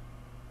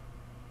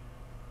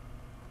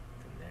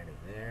 From there to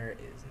there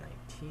is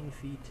 19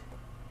 feet.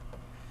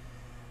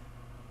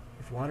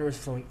 If water is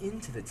flowing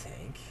into the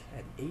tank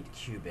at 8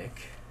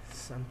 cubic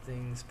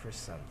somethings per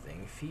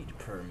something feet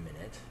per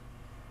minute.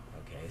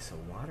 Okay, so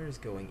water is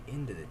going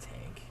into the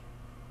tank.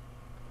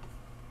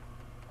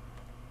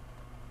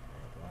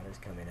 Right, water's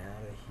coming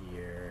out of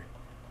here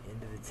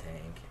into the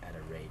tank at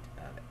a rate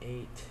of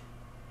 8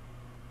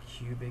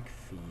 cubic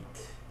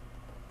feet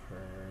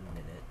per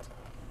minute.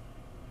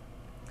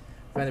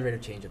 Find the rate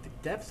of change of the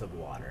depth of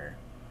water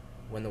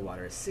when the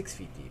water is 6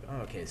 feet deep.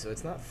 Oh, okay, so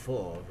it's not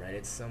full, right?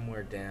 It's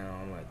somewhere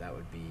down. What that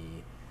would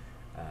be,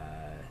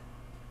 yeah,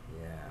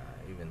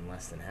 even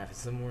less than half. It's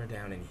somewhere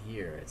down in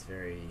here. It's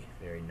very,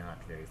 very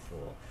not very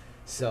full.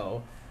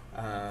 So,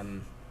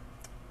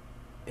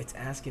 it's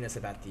asking us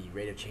about the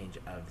rate of change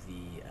of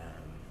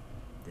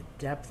the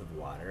depth of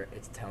water.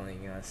 It's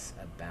telling us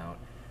about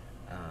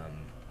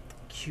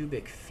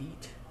cubic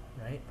feet,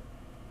 right?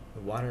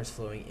 The water is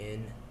flowing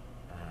in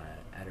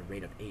at a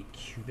rate of 8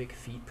 cubic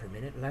feet per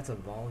minute. And that's a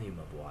volume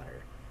of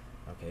water.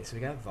 Okay, so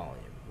we got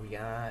volume. We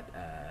got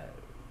a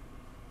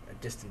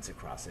distance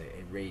across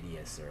a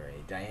radius or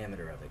a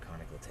diameter of the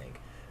conical tank.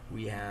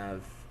 We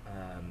have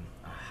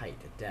a height,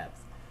 a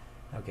depth.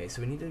 Okay,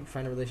 so we need to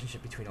find a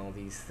relationship between all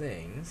these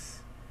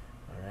things.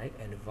 Alright,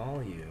 and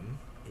volume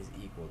is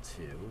equal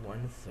to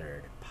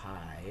 1/3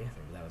 pi,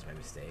 remember that was my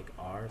mistake,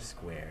 r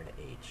squared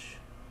h.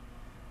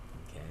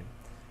 Okay,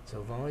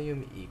 so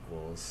volume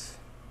equals,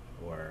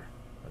 or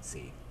let's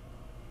see,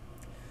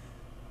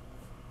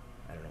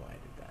 I don't know why I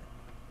did that.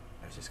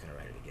 I was just going to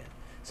write it again.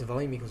 So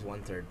volume equals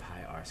 1/3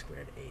 pi r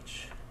squared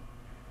h.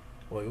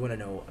 Well, we want to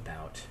know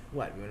about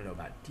what? We want to know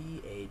about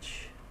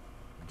dh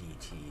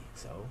dt.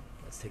 So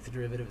let's take the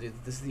derivative.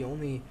 This is the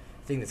only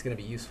thing that's going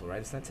to be useful, right?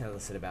 It's not telling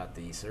us about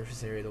the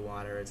surface area of the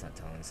water. It's not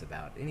telling us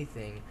about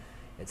anything.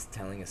 It's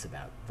telling us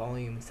about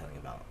volume. It's telling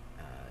about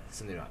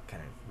something about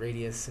kind of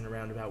radius in a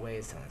roundabout way.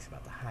 It's telling us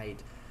about the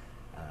height.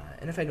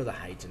 And if I know the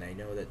height and I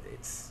know that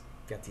it's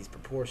got these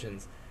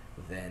proportions,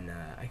 then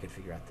I could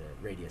figure out the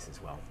radius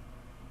as well,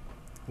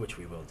 which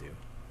we will do.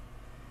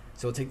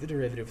 So we'll take the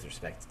derivative with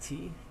respect to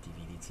t,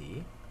 dv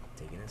dt,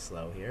 taking it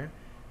slow here.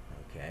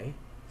 Okay,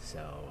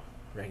 so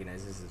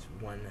recognize this is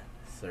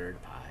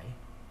 1/3 pi.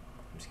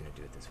 I'm just going to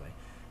do it this way,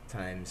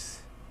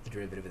 times the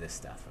derivative of this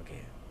stuff.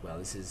 Okay, well,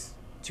 this is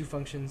two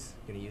functions.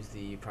 I'm going to use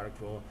the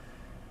product rule.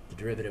 The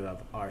derivative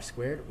of r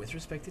squared with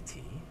respect to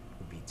t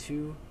would be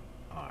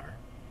 2r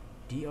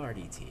dr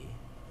dt,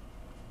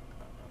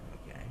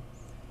 okay,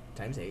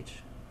 times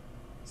h,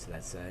 so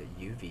that's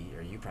uv,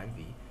 or u prime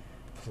v,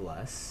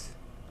 plus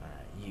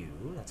u,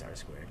 that's r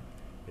squared,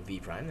 v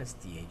prime, that's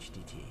dh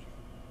dt.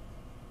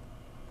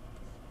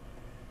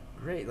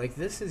 Great, like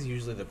this is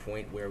usually the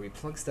point where we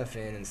plug stuff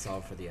in and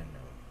solve for the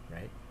unknown,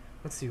 right?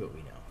 Let's see what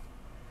we know.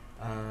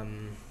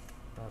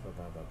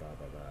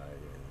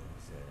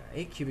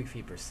 8 cubic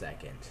feet per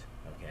second,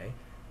 okay?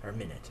 Or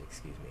minute,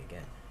 excuse me,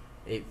 again.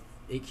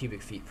 8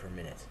 cubic feet per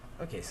minute.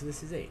 Okay, so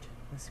this is 8.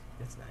 That's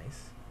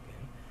nice,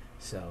 okay?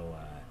 So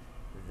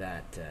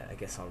I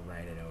guess I'll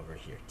write it over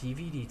here.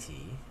 dv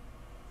dt,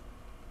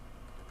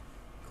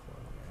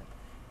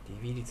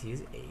 dv dt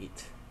is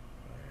 8,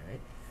 all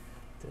right?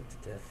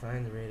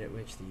 Find the rate at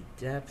which the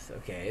depth,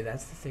 okay,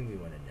 that's the thing we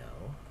want to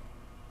know.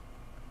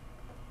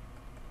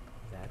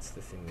 That's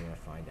the thing we want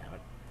to find out.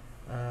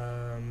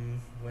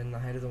 When the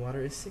height of the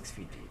water is 6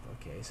 feet deep,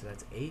 okay, so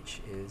that's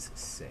h is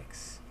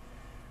 6.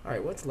 All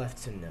right, what's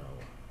left to know?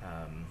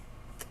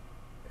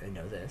 I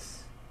know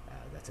this.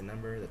 That's a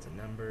number,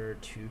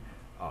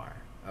 2r.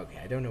 Okay,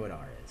 I don't know what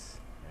r is.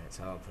 All right,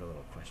 so I'll put a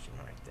little question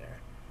mark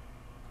there.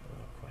 A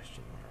little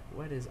question mark.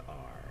 What is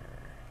r?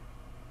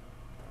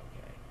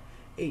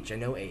 H, I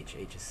know H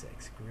is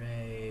 6.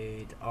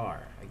 Great.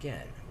 R,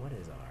 again, what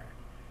is R?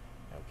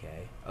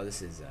 Okay. Oh,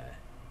 this is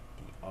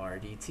dr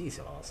dt,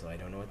 so also I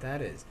don't know what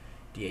that is.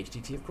 dh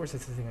dt, of course,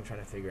 that's the thing I'm trying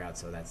to figure out,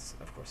 so that's,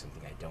 of course,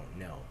 something I don't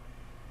know.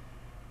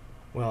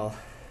 Well,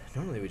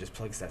 normally we just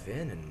plug stuff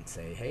in and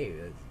say, hey,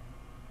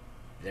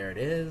 there it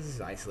is,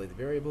 isolate the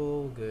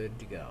variable, good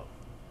to go.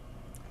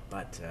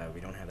 But we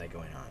don't have that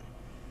going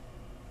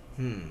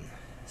on.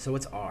 So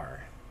what's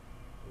R?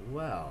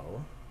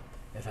 Well,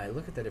 if I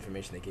look at that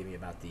information they gave me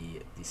about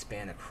the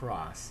span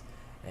across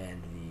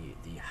and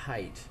the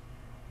height,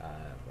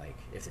 like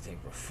if the tank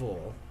were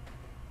full,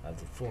 of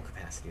the full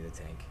capacity of the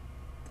tank,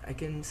 I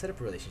can set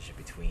up a relationship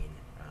between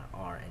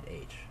R and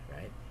H,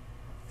 right?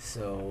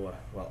 So,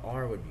 well,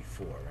 R would be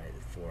 4, right?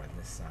 4 on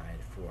this side,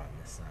 4 on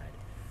this side.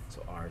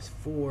 So R is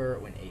 4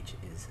 when H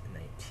is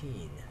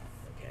 19,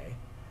 okay?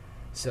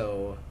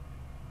 So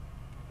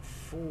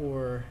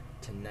 4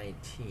 to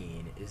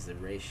 19 is the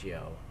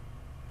ratio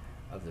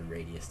of the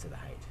radius to the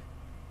height.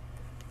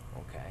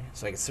 Okay,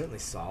 so I can certainly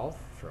solve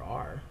for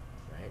R,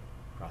 right?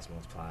 Cross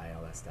multiply,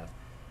 all that stuff.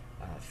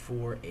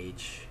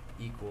 4h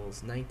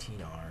equals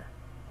 19r.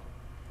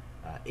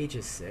 H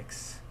is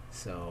 6,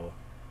 so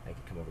I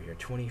can come over here.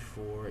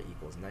 24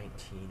 equals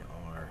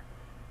 19r,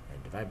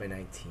 and divide by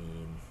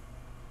 19.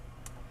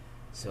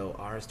 So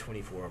r is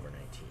 24 over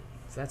 19.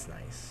 So that's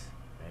nice,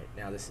 right?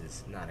 Now this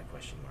is not a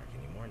question mark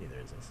anymore, neither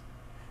is this.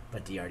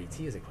 But dr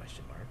dt is a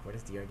question mark. What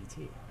is dr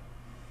dt?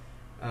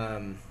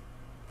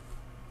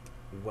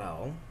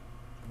 Well,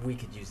 we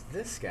could use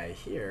this guy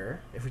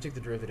here. If we took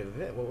the derivative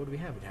of it, what would we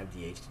have? We'd have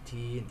dh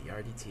dt and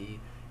dr dt,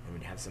 and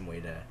we'd have some way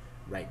to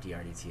write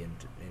dr dt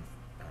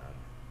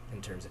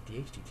in terms of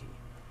dh dt.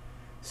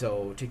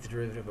 So take the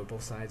derivative of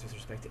both sides with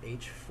respect to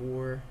h.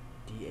 4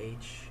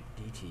 dh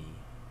dt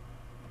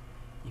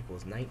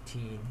equals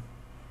 19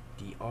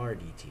 dr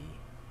dt.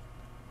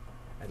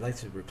 I'd like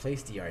to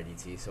replace dr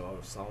dt, so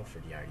I'll solve for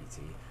dr dt,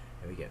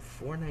 and we get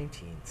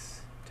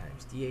 4/19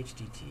 times dh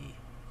dt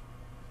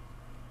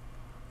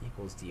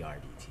equals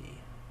dr dt.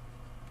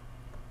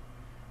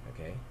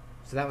 Okay,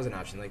 so that was an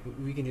option. Like,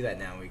 we can do that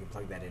now. We can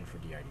plug that in for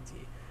dr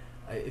dt.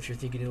 If you're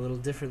thinking a little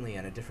differently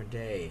on a different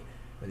day,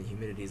 when the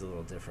humidity is a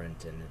little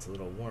different and it's a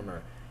little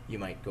warmer, you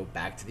might go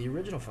back to the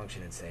original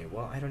function and say,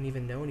 well, I don't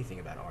even know anything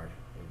about r,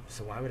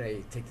 so why would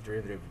I take the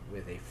derivative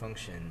with a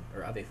function,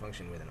 or of a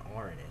function with an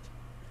r in it?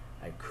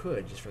 I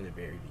could, just from the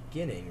very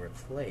beginning,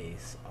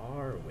 replace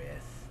r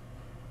with,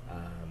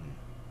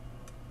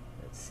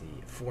 let's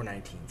see,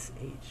 4/19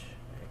 h.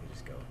 I could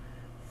just go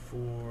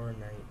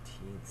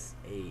 4/19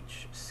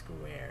 h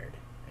squared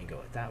and go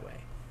it that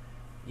way.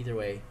 Either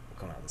way will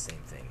come out the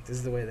same thing. This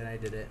is the way that I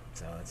did it,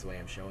 so that's the way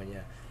I'm showing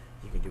you.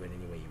 You can do it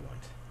any way you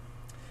want.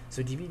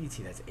 So dv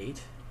dt, that's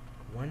 8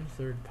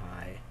 1/3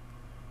 pi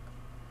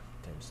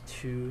times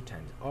 2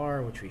 times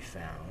r, which we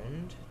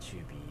found to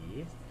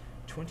be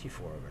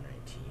 24 over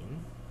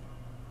 19,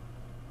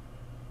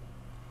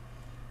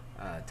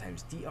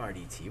 times dr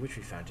dt, which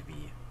we found to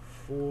be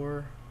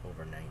 4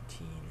 over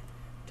 19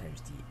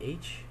 times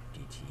dh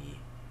dt,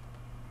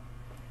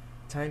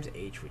 times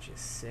h, which is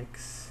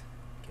 6.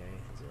 Okay,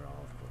 these are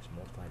all, of course,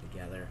 multiplied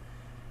together,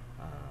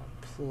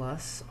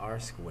 plus r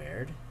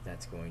squared,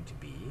 that's going to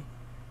be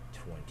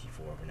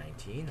 24 over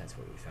 19, that's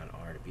what we found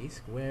r to be,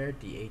 squared,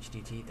 dh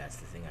dt, that's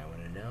the thing I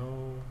want to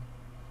know.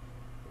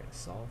 We're going to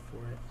solve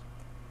for it.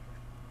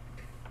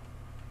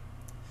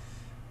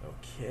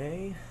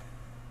 Okay,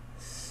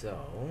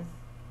 so,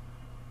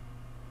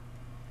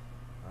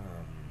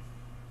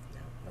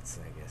 now let's,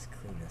 I guess,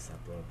 clean this up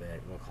a little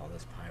bit. We'll call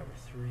this pi over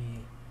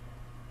 3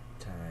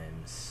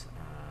 times,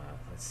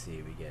 let's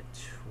see, we get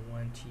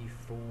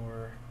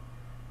 24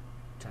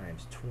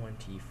 times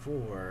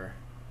 24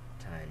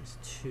 times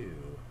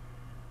 2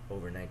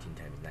 over 19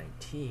 times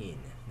 19.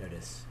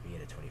 Notice we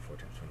get a 24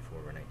 times 24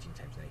 over 19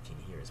 times 19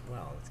 here as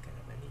well. That's kind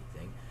of a neat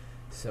thing.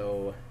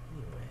 So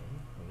anyway,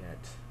 we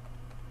got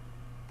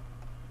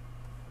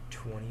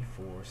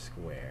 24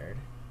 squared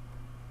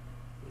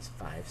is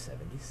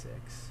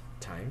 576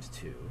 times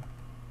 2.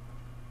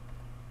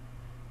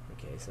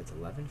 Okay, so that's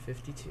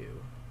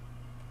 1152.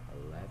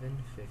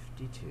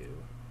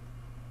 1152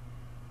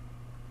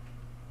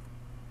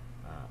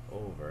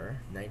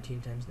 over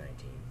 19 times 19.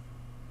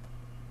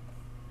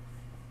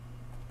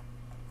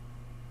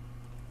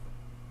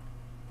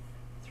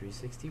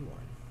 $361.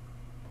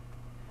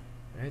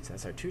 Alright, so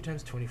that's our 2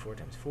 times 24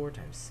 times 4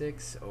 times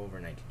 6 over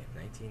 19 times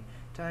 19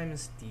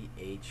 times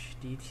dh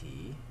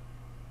dt.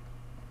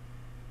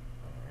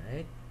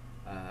 Alright,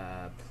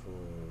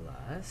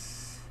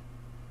 plus,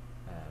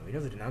 we know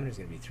the denominator is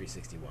going to be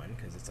 361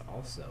 because it's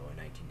also a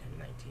 19 times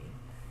 19.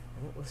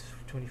 And what was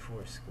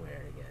 24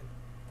 squared again?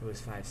 It was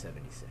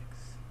 576.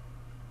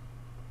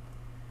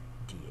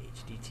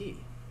 dh dt.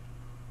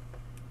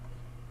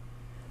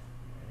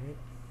 Alright.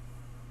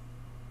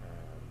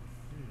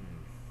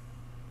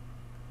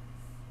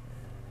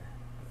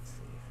 Let's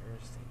see,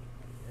 first I need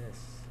to do this,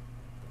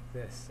 like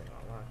this, and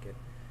I'll lock it.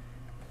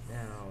 And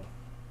now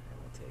I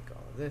will take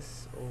all of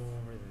this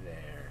over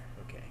there.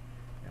 Okay,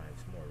 now I have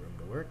some more room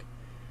to work.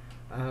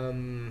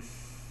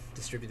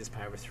 Distribute this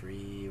pi over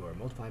 3, or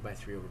multiply by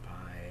 3 over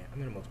pi. I'm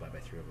going to multiply by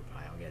 3 over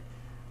pi. I'll get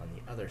on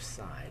the other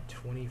side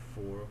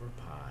 24 over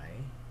pi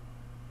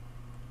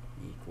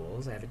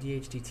equals, I have a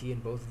dh dt in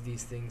both of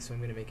these things, so I'm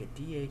going to make a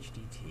dh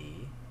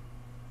dt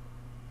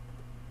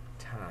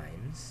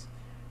times,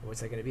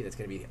 what's that going to be? That's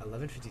going to be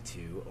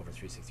 1152 over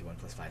 361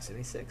 plus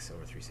 576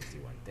 over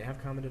 361. They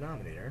have common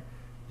denominator,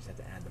 just have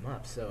to add them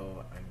up.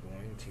 So I'm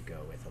going to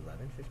go with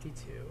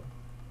 1152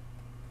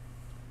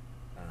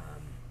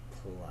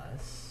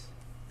 plus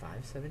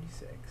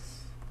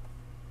 576,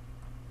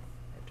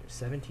 enter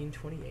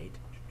 1728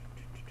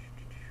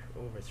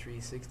 over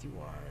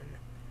 361.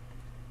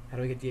 How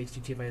do we get dh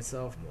dt by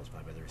itself?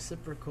 Multiply by the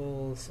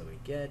reciprocal, so we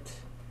get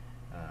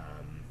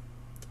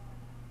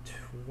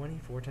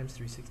 24 times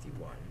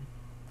 361.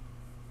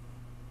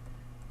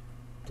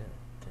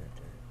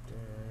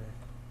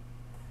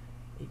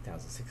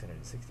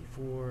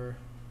 8,664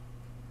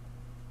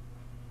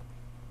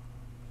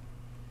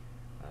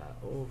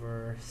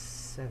 over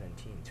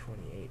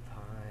 1728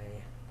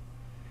 pi.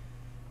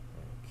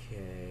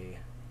 Okay,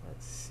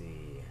 let's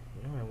see.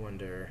 You know, I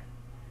wonder,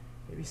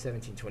 maybe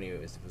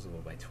 1728 was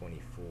divisible by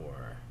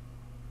 24.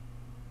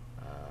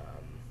 I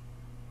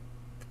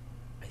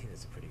think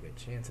there's a pretty good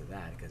chance of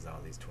that because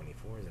all these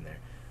 24s in there.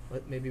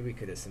 But maybe we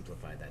could have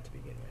simplified that to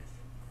begin with.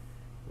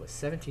 Was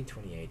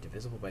 1728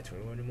 divisible by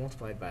 21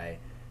 multiplied by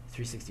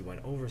 361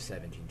 over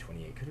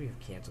 1728. Could we have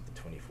canceled the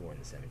 24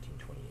 and the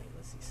 1728?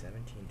 Let's see,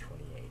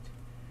 1728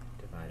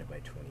 divided by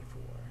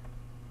 24.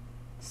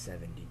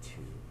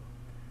 72.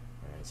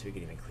 Alright, so we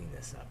could even clean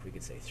this up. We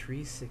could say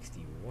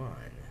 361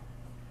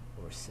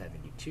 over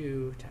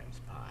 72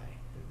 times pi.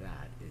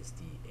 That is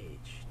dh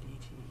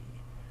dt.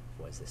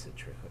 Was this a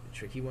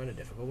tricky one, a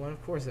difficult one?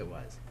 Of course it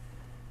was.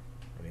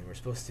 I mean, we're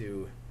supposed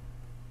to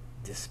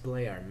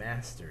display our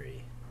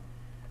mastery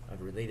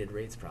of related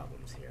rates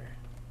problems here.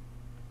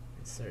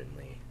 And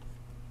certainly,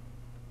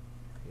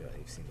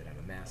 you've seen that I'm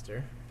a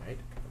master, right?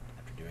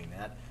 After doing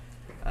that.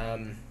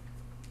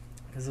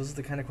 Because those are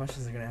the kind of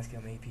questions they're going to ask you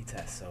on the AP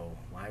test, so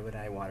why would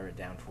I water it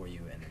down for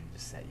you and then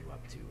just set you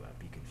up to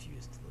be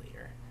confused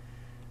later?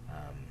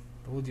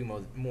 But we'll do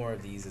more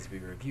of these as we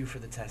review for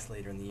the test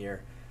later in the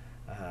year.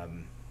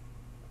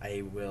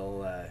 I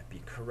will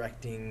be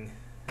correcting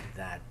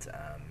that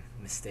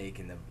mistake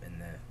in the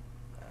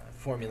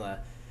formula,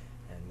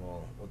 and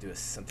we'll do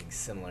something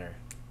similar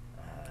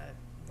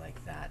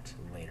like that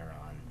later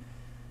on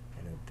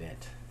in a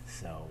bit.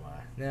 So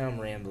now I'm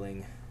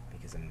rambling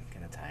because I'm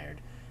kind of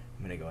tired.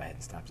 I'm going to go ahead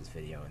and stop this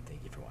video, and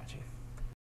thank you for watching.